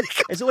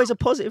true. There's always a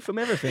positive from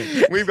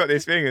everything. We've got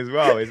this thing as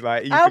well. It's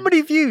like, how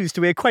many views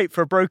do we equate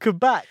for a broken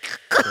back?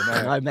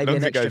 No, maybe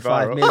an extra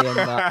 5 million.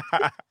 But...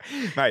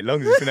 Mate,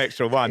 long as it's an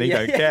extra one, he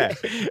don't care.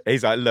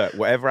 He's like, look,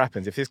 whatever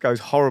happens, if this goes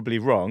horribly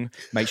wrong,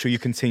 make sure you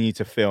continue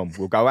to film.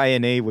 We'll go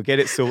A&E, we'll get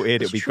it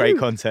sorted. It'll be great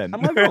content.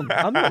 Am I wrong?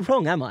 I'm not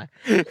wrong, am I?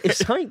 If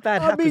something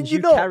bad happens, you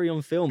carry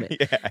on filming.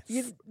 Yes.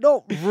 You're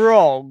not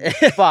wrong,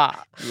 but...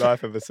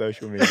 Life of a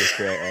social media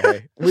creator.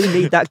 Hey? We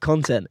need that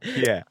content.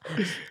 Yeah.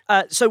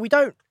 So we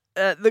don't...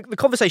 the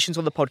conversations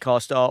on the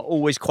podcast are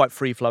always quite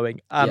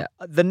free-flowing.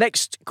 The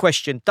next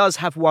question does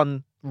have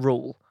one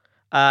rule,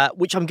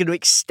 which I'm going to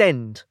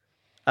extend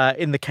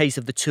in the case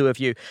of the two of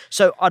you.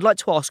 So I'd like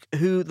to ask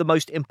who the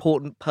most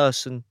important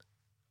person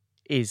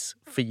is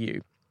for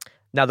you.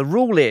 Now, the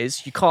rule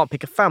is you can't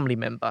pick a family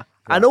member.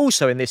 Right. And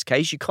also, in this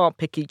case, you can't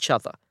pick each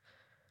other.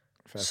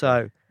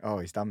 Oh,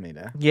 he's done me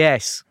there.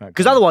 Yes.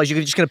 Because otherwise,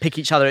 you're just going to pick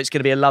each other. It's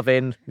going to be a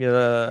loving...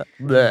 No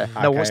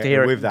one wants to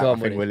hear it. With that, I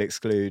think we'll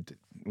exclude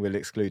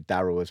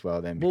Daryl as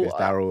well then, because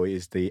Daryl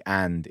is the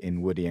and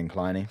in Woody and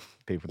Kleiny.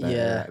 People don't know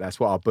that. That's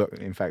what our book,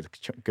 in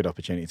fact, good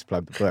opportunity to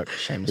plug the book.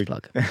 Shameless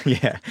plug.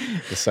 Yeah.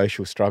 The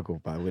Social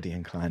Struggle by Woody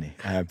and Kleiny.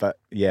 But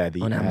yeah.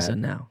 On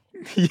Amazon now.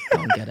 Go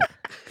and get it.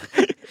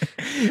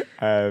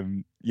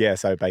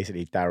 So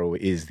basically Daryl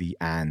is the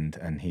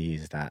and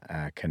he's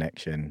that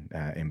connection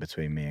in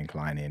between me and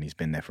Kleiny, and he's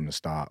been there from the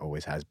start,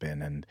 always has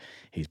been, and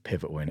he's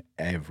pivotal in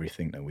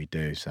everything that we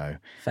do. So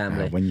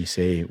family. When you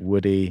see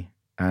Woody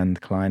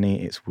And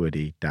Kleiny, it's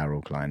Woody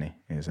Daryl Kleiny.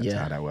 That's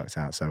how that works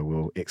out. So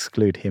we'll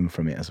exclude him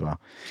from it as well.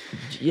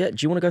 Yeah, do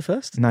you want to go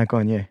first? No, go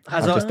on, you.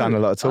 I've just done a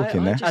lot of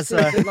talking there. As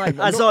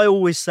I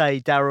always say,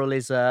 Daryl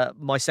is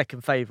my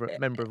second favourite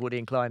member of Woody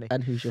and Kleiny.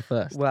 And who's your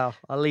first? Well,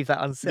 I'll leave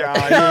that unsaid.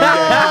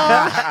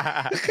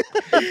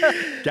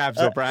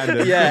 Gabs or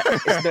Brandon. Yeah.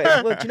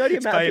 Well, do you know the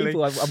amount of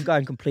people, I'm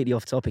going completely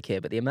off topic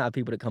here, but the amount of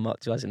people that come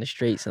up to us in the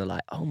streets and are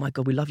like, oh my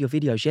God, we love your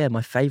videos. Yeah,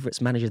 my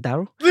favourite's manager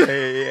Daryl.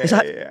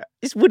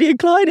 It's Woody and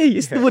Kleiny.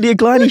 It's the Woody and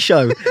Kleiny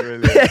show.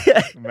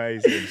 Brilliant.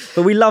 Amazing.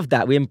 But we love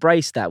that. We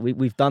embrace that.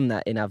 We've done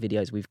that in our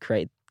videos. We've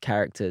created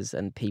characters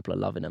and people are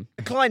loving them.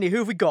 Kleiny, who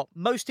have we got?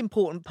 Most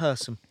important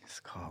person.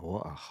 God,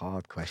 what a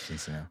hard question,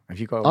 Sam. Have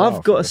you got?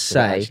 I've got to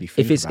say,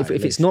 if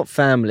it's not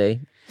family,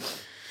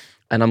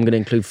 and I'm going to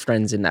include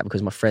friends in that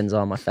because my friends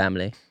are my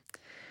family,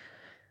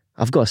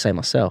 I've got to say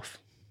myself.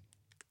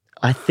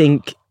 I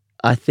think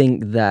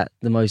that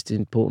the most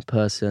important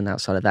person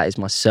outside of that is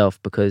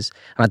myself because,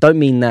 and I don't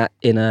mean that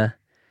in a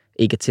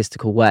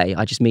egotistical way.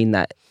 I just mean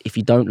that if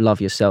you don't love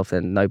yourself,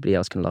 then nobody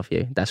else can love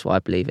you. That's what I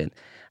believe in.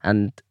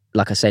 And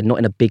like I said, not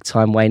in a big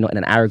time way, not in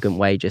an arrogant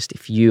way, just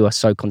if you are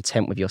so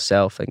content with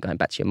yourself and going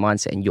back to your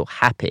mindset and you're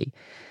happy,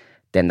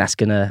 then it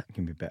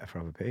can be better for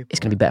other people. It's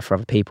going to be better for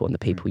other people and the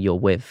people you're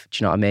with. Do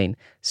you know what I mean?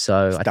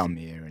 So it's dumb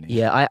here.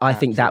 Yeah, I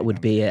think that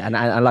would be it. And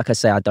like I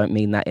say, I don't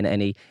mean that in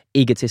any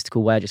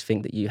egotistical way. I just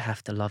think that you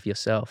have to love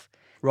yourself.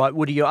 Right,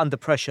 Woody, you're under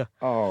pressure.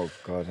 Oh,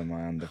 God, am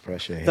I under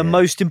pressure here? The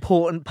most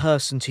important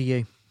person to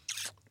you?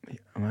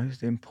 The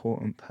most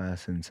important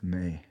person to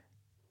me?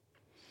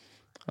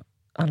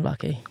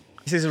 Unlucky.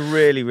 This is a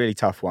really, really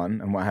tough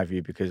one and what have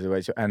you because of the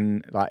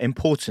way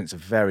importance is a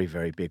very,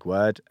 very big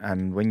word.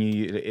 And when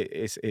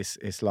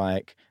it's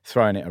like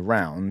throwing it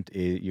around,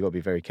 you got to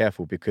be very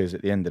careful because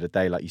at the end of the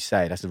day, like you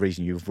say, that's the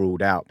reason you've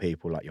ruled out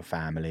people like your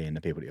family and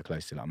the people that you're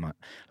close to,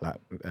 like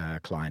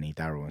Kleiny,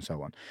 Daryl, and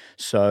so on.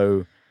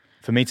 So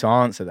for me to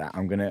answer that,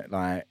 I'm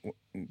gonna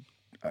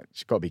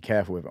just got to be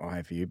careful with what I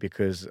have for you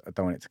because I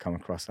don't want it to come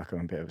across like I'm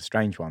a bit of a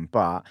strange one.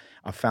 But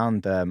I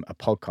found a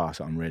podcast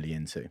that I'm really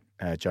into,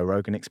 Joe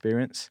Rogan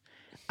Experience.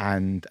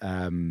 And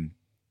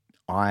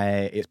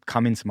it's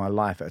come into my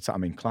life at a time. I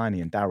mean, Kleiny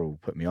and Daryl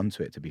put me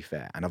onto it, to be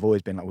fair. And I've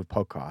always been like with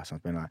podcasts.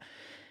 I've been like,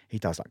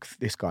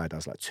 this guy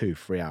does like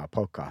 2-3 hour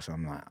podcasts. And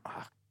I'm like,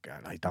 oh,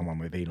 God, he's done one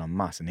with Elon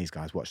Musk, and these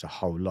guys watched a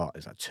whole lot.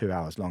 It's like 2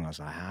 hours long. I was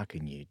like, how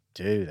can you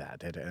do that?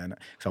 Because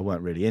I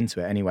weren't really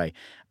into it. Anyway,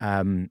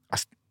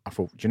 I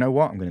thought, do you know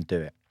what? I'm going to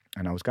do it.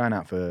 And I was going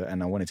out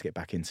and I wanted to get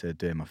back into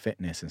doing my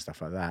fitness and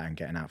stuff like that and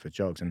getting out for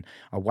jogs. And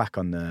I whack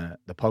on the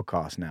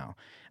podcast now.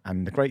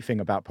 And the great thing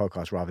about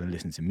podcasts, rather than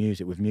listening to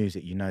music, with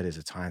music, there's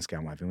a time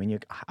scale. I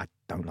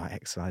don't like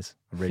exercise.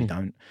 I really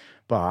don't.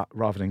 But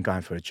rather than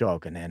going for a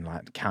jog and then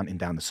like counting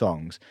down the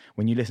songs,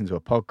 when you listen to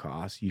a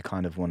podcast, you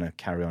kind of want to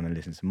carry on and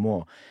listen to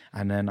more.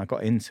 And then I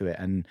got into it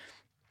and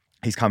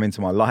he's come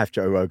into my life,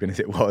 Joe Rogan, as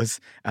it was,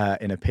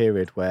 in a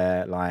period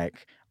where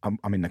like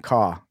I'm in the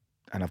car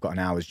and I've got an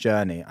hour's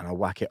journey and I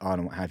whack it on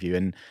and what have you.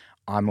 And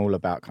I'm all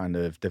about kind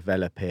of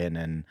developing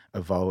and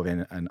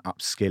evolving and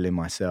upskilling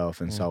myself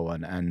and so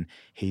on. And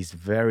he's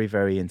very,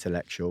 very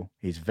intellectual.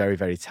 He's very,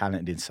 very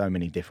talented in so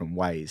many different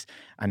ways.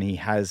 And he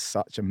has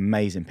such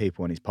amazing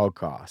people on his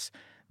podcast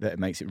that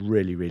makes it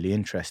really, really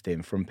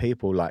interesting. From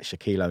people like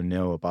Shaquille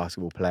O'Neal, a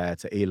basketball player,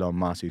 to Elon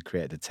Musk, who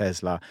created the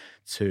Tesla,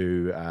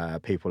 to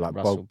people like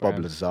Bob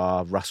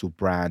Lazar, Russell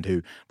Brand,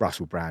 who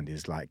Russell Brand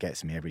is like,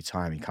 gets me every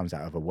time. He comes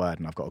out of a word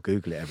and I've got to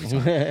Google it every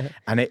time.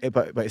 And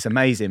but it's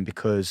amazing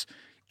because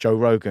Joe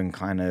Rogan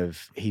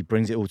he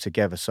brings it all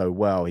together so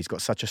well. He's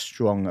got such a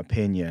strong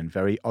opinion,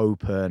 very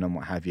open and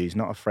what have you. He's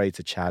not afraid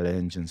to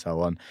challenge and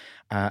so on,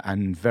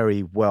 and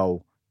very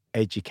well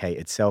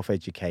educated,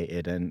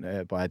 self-educated,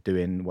 and by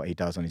doing what he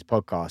does on his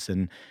podcast.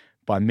 And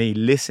by me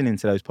listening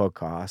to those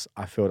podcasts,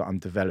 I feel that I'm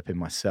developing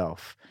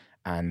myself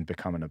and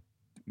becoming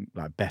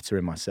better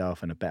in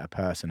myself and a better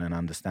person and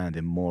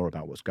understanding more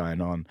about what's going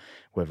on,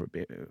 whether it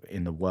be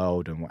in the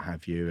world and what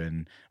have you,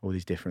 and all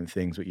these different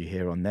things that you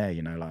hear on there,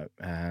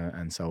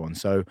 and so on.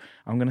 So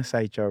I'm going to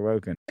say Joe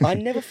Rogan. I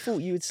never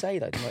thought you would say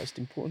that the most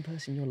important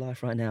person in your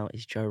life right now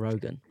is Joe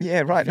Rogan.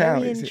 Yeah, now.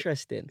 Very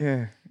interesting.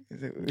 Yeah.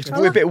 It's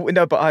a bit,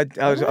 no, but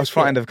I was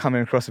frightened of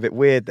coming across a bit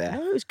weird there.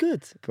 No, it was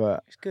good.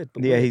 But it's good.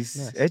 But yeah, he's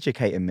nice.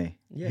 Educating me.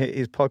 Yeah.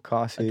 His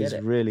podcast is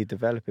really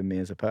developing me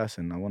as a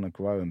person. I want to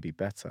grow and be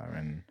better.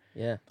 And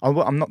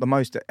I'm not the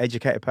most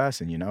educated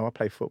person, I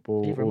play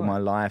football all my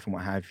life and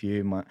what have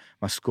you. My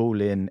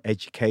schooling,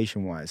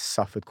 education-wise,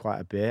 suffered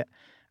quite a bit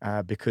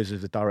because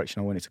of the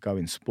direction I wanted to go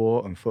in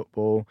sport and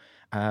football.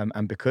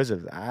 And because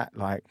of that,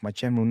 like my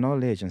general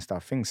knowledge and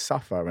stuff, things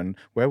suffer. And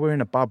where we're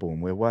in a bubble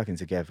and we're working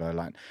together,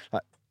 like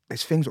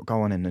there's things that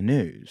go on in the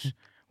news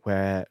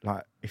where,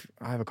 like, if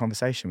I have a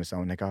conversation with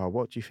someone, they go, oh,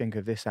 what do you think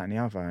of this, that, and the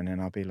other? And then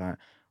I'll be like,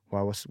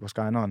 well, what's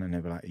going on? And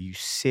they'll be like, are you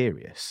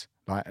serious?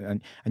 Like,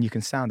 and you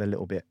can sound a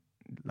little bit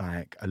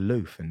like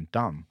aloof and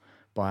dumb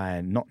by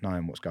not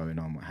knowing what's going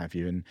on, what have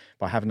you. And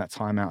by having that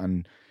time out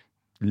and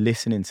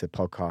listening to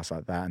podcasts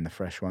like that and the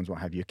fresh ones, what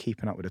have you,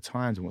 keeping up with the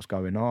times and what's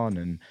going on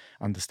and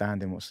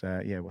understanding what's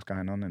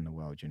going on in the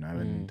world, you know.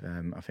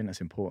 And I think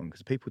that's important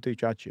because people do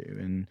judge you,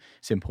 and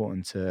it's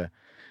important to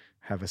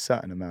have a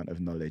certain amount of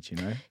knowledge, you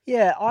know.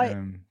 Yeah,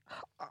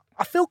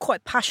 I feel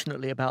quite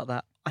passionately about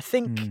that. I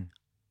think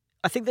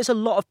there's a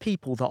lot of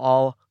people that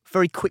are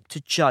very quick to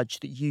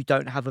judge that you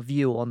don't have a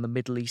view on the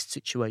Middle East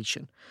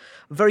situation.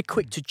 Very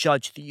quick to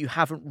judge that you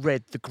haven't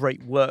read the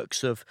great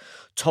works of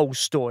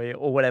Tolstoy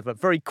or whatever.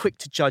 Very quick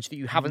to judge that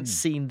you haven't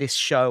seen this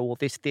show or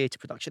this theatre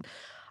production.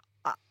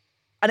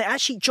 And it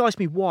actually drives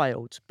me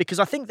wild because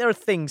I think there are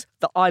things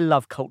that I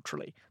love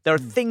culturally. There are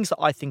things that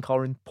I think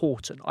are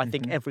important. I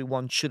think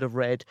everyone should have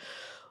read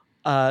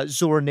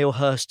Zora Neale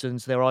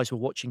Hurston's Their Eyes Were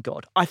Watching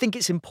God. I think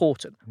it's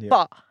important. Yeah.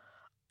 But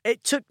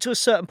it took to a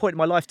certain point in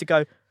my life to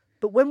go,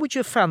 but when would you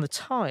have found the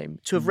time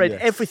to have read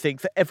everything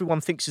that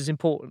everyone thinks is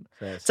important?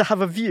 Yes. To have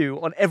a view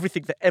on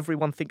everything that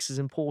everyone thinks is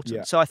important.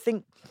 Yeah. So I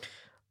think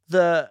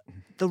the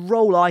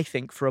role, I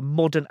think, for a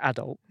modern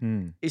adult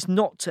is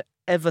not to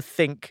ever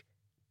think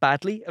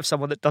badly of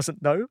someone that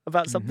doesn't know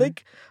about something,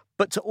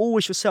 but to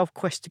always yourself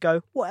quest to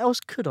go, what else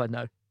could I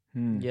know?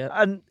 Yeah.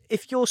 And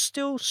if you're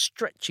still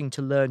stretching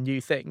to learn new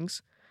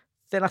things,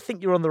 then I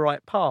think you're on the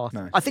right path.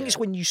 Nice. I think it's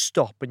when you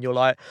stop and you're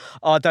like,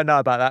 oh, I don't know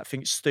about that, I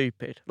think it's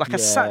stupid. Like I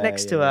sat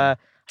next to a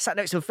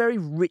very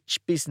rich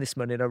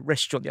businessman in a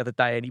restaurant the other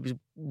day, and he was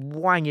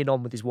wanging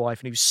on with his wife,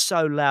 and he was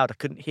so loud I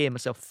couldn't hear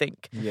myself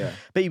think. Yeah.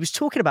 But he was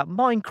talking about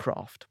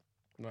Minecraft.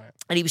 Right.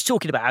 And he was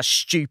talking about how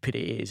stupid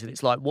it is, and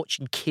it's like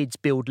watching kids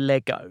build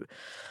Lego. And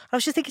I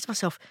was just thinking to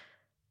myself,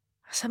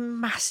 that's a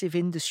massive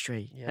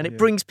industry, and it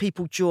brings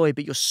people joy,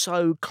 but you're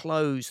so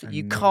close that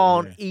you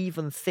can't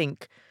even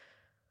think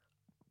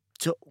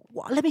to,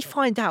 let me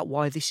find out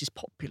why this is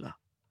popular.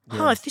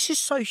 Yeah. If this is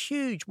so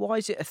huge, why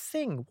is it a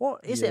thing?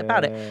 What is it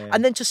about it?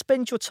 And then to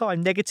spend your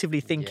time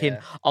negatively thinking,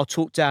 I'll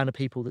talk down to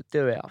people that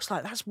do it. I was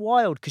like, that's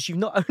wild, because you've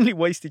not only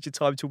wasted your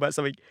time talking about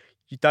something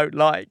you don't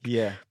like,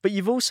 but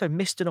you've also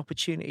missed an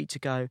opportunity to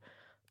go,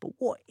 but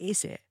what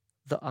is it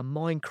that a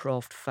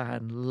Minecraft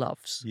fan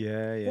loves?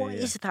 What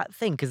is that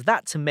thing? Because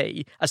that, to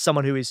me, as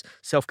someone who is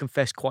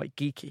self-confessed quite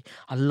geeky,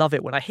 I love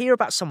it. When I hear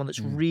about someone that's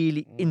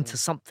really into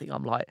something,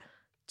 I'm like,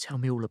 tell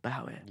me all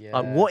about it. Yeah.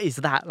 Like, what is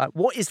that? Like,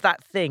 what is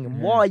that thing?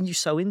 And why are you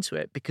so into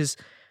it? Because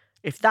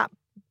if that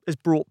has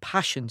brought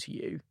passion to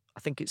you, I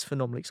think it's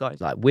phenomenally exciting.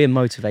 Like, we're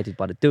motivated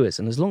by the doers.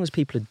 And as long as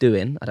people are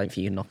doing, I don't think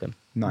you can knock them.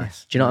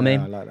 Nice. Do you know what I mean?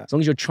 I like that. As long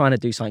as you're trying to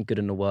do something good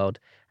in the world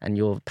and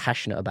you're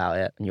passionate about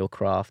it and your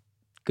craft,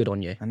 good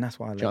on you. And that's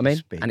why I love you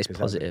speak. And it's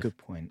positive. Good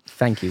point.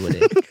 Thank you,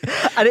 Woody.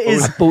 And it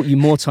is. I bought you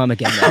more time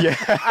again.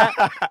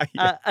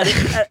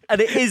 And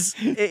it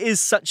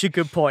is such a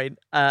good point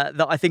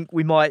that I think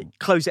we might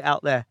close it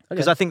out there,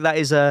 because I think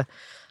that's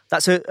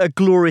a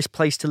glorious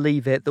place to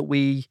leave it. That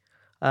we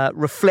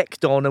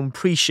reflect on and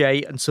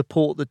appreciate and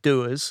support the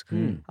doers.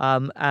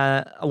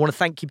 I want to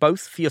thank you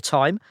both for your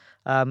time.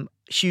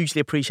 Hugely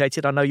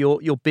appreciated. I know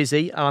you're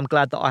busy, and I'm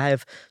glad that I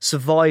have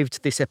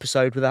survived this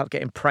episode without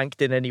getting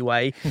pranked in any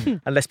way.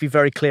 And let's be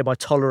very clear, my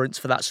tolerance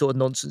for that sort of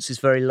nonsense is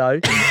very low.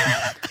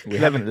 We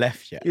haven't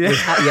left yet. You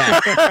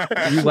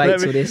wait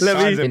till this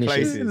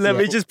finishes. Let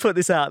me just put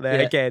this out there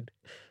again.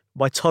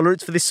 My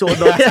tolerance for this sort of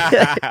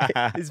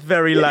nonsense is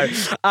very low.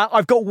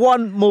 I've got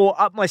one more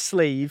up my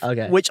sleeve,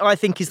 which I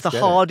think is the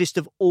hardest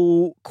of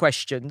all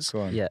questions.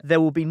 There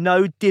will be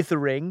no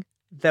dithering.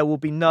 There will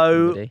be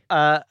no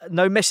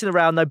messing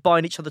around, no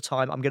buying each other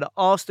time. I'm going to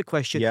ask the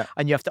question,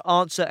 and you have to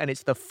answer, and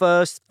it's the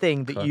first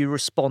thing that you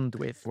respond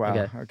with.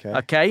 Wow.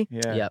 Okay?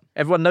 Yeah.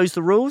 Everyone knows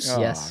the rules? Oh.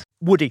 Yes.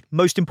 Woody,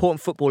 most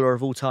important footballer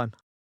of all time?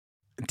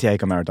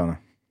 Diego Maradona.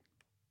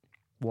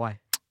 Why?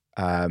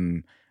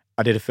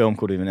 I did a film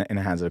called In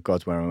the Hands of the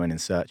Gods where I went in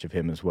search of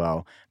him as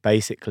well.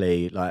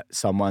 Basically, like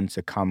someone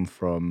to come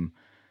from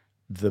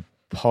the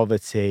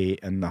poverty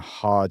and the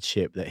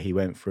hardship that he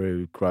went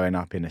through growing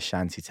up in a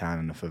shantytown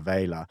and a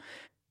favela.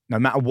 No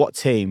matter what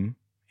team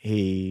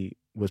he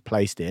was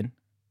placed in,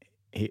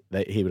 he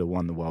would have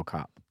won the World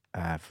Cup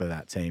for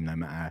that team, no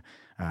matter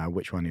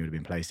which one he would have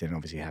been placed in.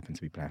 Obviously, he happened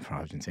to be playing for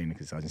Argentina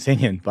because he's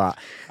Argentinian, but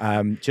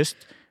just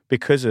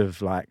because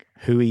of like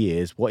who he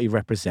is, what he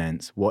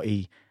represents, what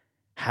he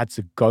had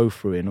to go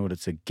through in order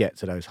to get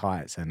to those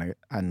heights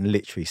and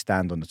literally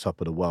stand on the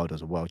top of the world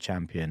as a world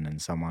champion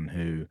and someone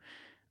who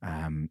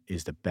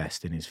is the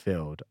best in his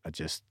field. I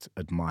just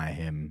admire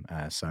him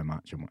so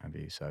much and what have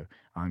you. So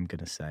I'm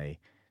going to say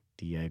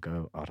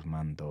Diego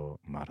Armando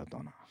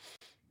Maradona.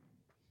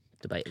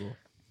 Debatable.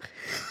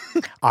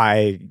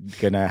 I'm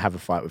going to have a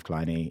fight with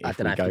Kleiny if I don't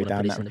know we if go you want to down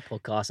put this that. in the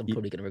podcast. I'm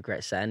probably going to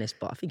regret saying this,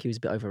 but I think he was a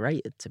bit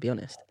overrated, to be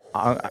honest.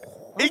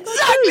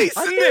 Exactly,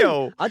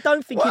 Sunil! I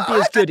don't think he'd be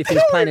as good if he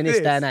was playing in this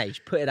day and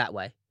age. Put it that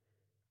way.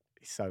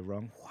 He's so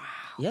wrong. Wow.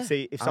 Yeah.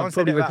 See, if I someone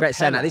probably said it regret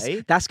saying about that.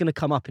 Pele, That's going to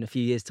come up in a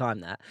few years'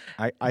 time.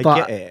 I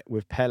get it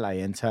with Pele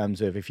in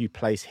terms of if you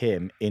place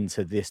him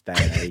into this day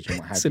and age and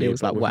what have So you. it was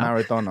But like, with wow.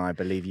 Maradona, I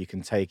believe you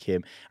can take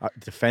him.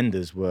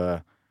 Defenders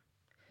were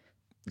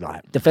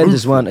like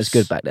Defenders weren't ruthless, as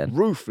good back then.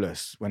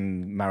 Ruthless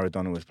when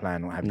Maradona was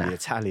playing, or the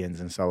Italians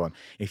and so on.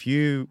 If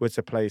you were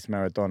to place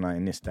Maradona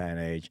in this day and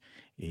age,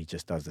 he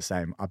just does the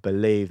same. I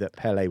believe that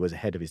Pele was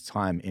ahead of his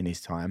time in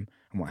his time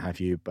and what have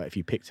you. But if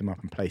you picked him up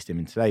and placed him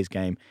in today's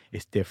game,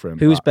 it's different.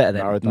 Who was But better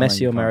then, Maradona,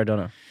 Messi or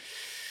Maradona?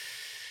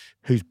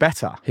 Who's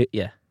better?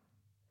 Yeah.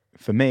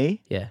 For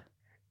me, Yeah.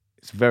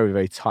 it's a very,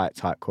 very tight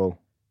call.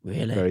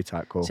 Really? Very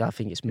tight call. See, I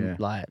think it's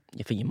like,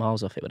 you think you're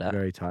miles off it with that.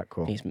 Very tight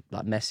call. I think it's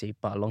like Messi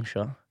by a long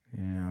shot.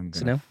 Yeah, I'm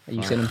So gonna. now, are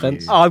you sitting on the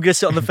fence? Oh, I'm going to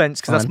sit on the fence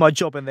because that's Fine. my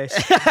job in this.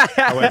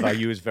 However,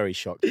 you was very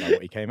shocked by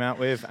what he came out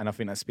with, and I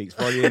think that speaks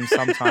volumes.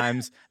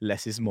 Sometimes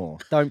less is more.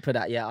 Don't put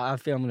that. Yeah, I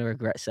feel I'm going to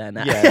regret saying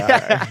that.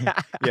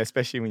 Yeah,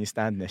 especially when you're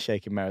standing there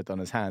shaking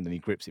Maradona's hand and he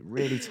grips it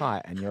really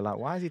tight, and you're like,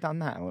 "Why has he done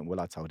that?" I went,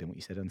 "Well, I told him what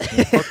you said on the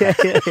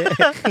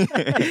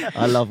podcast."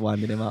 I love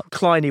winding him up.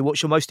 Kleiny,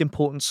 what's your most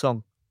important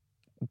song?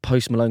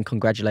 Post Malone,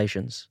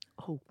 congratulations.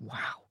 Oh,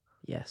 wow.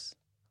 Yes.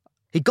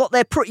 He got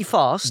there pretty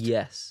fast.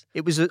 Yes.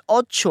 It was an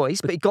odd choice,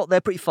 but he got there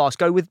pretty fast.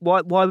 Go with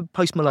why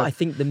Post Malone? I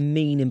think the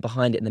meaning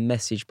behind it and the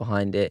message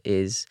behind it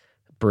is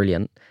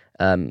brilliant.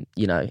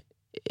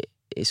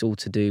 It's all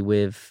to do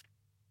with,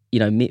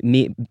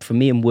 for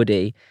me and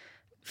Woody,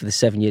 for the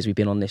 7 years we've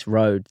been on this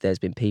road, there's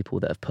been people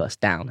that have put us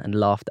down and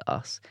laughed at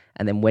us.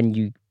 And then when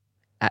you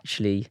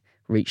actually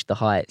reach the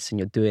heights and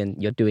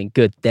you're doing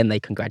good, then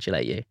they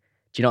congratulate you.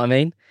 Do you know what I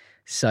mean?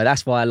 So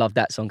that's why I love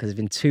that song, because there's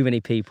been too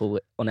many people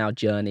on our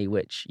journey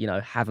which,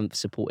 haven't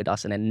supported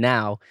us. And then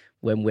now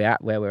when we're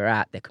at where we're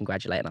at, they're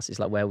congratulating us. It's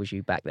like, where was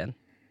you back then?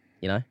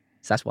 So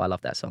that's why I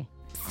love that song.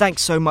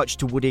 Thanks so much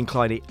to Woody and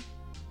Kleiny.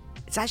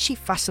 It's actually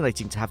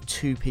fascinating to have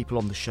two people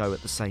on the show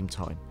at the same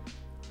time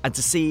and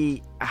to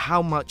see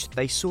how much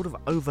they sort of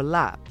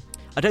overlap.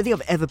 I don't think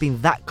I've ever been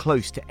that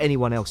close to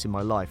anyone else in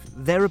my life.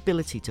 Their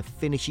ability to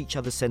finish each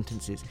other's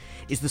sentences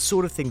is the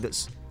sort of thing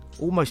that's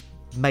almost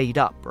made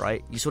up,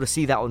 right? You sort of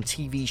see that on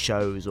TV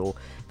shows, or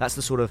that's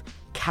the sort of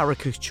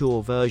caricature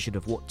version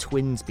of what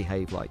twins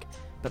behave like.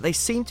 But they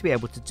seem to be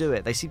able to do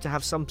it. They seem to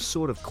have some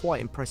sort of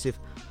quite impressive,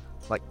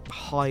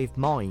 hive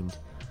mind.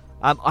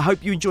 I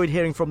hope you enjoyed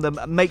hearing from them.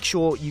 Make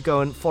sure you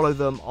go and follow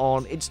them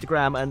on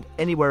Instagram and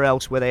anywhere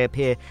else where they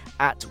appear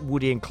at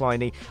Woody and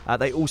Kleiny.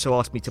 They also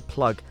asked me to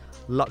plug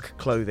Luck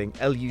Clothing,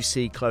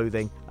 LUC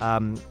Clothing,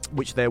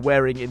 which they're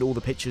wearing in all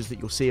the pictures that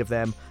you'll see of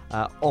them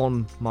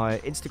on my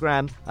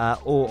Instagram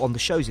or on the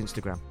show's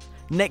Instagram.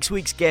 Next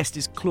week's guest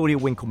is Claudia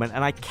Winkleman,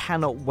 and I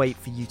cannot wait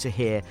for you to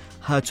hear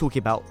her talking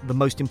about the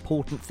most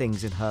important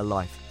things in her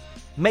life.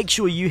 Make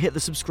sure you hit the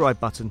subscribe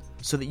button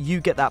so that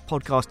you get that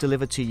podcast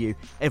delivered to you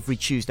every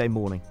Tuesday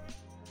morning.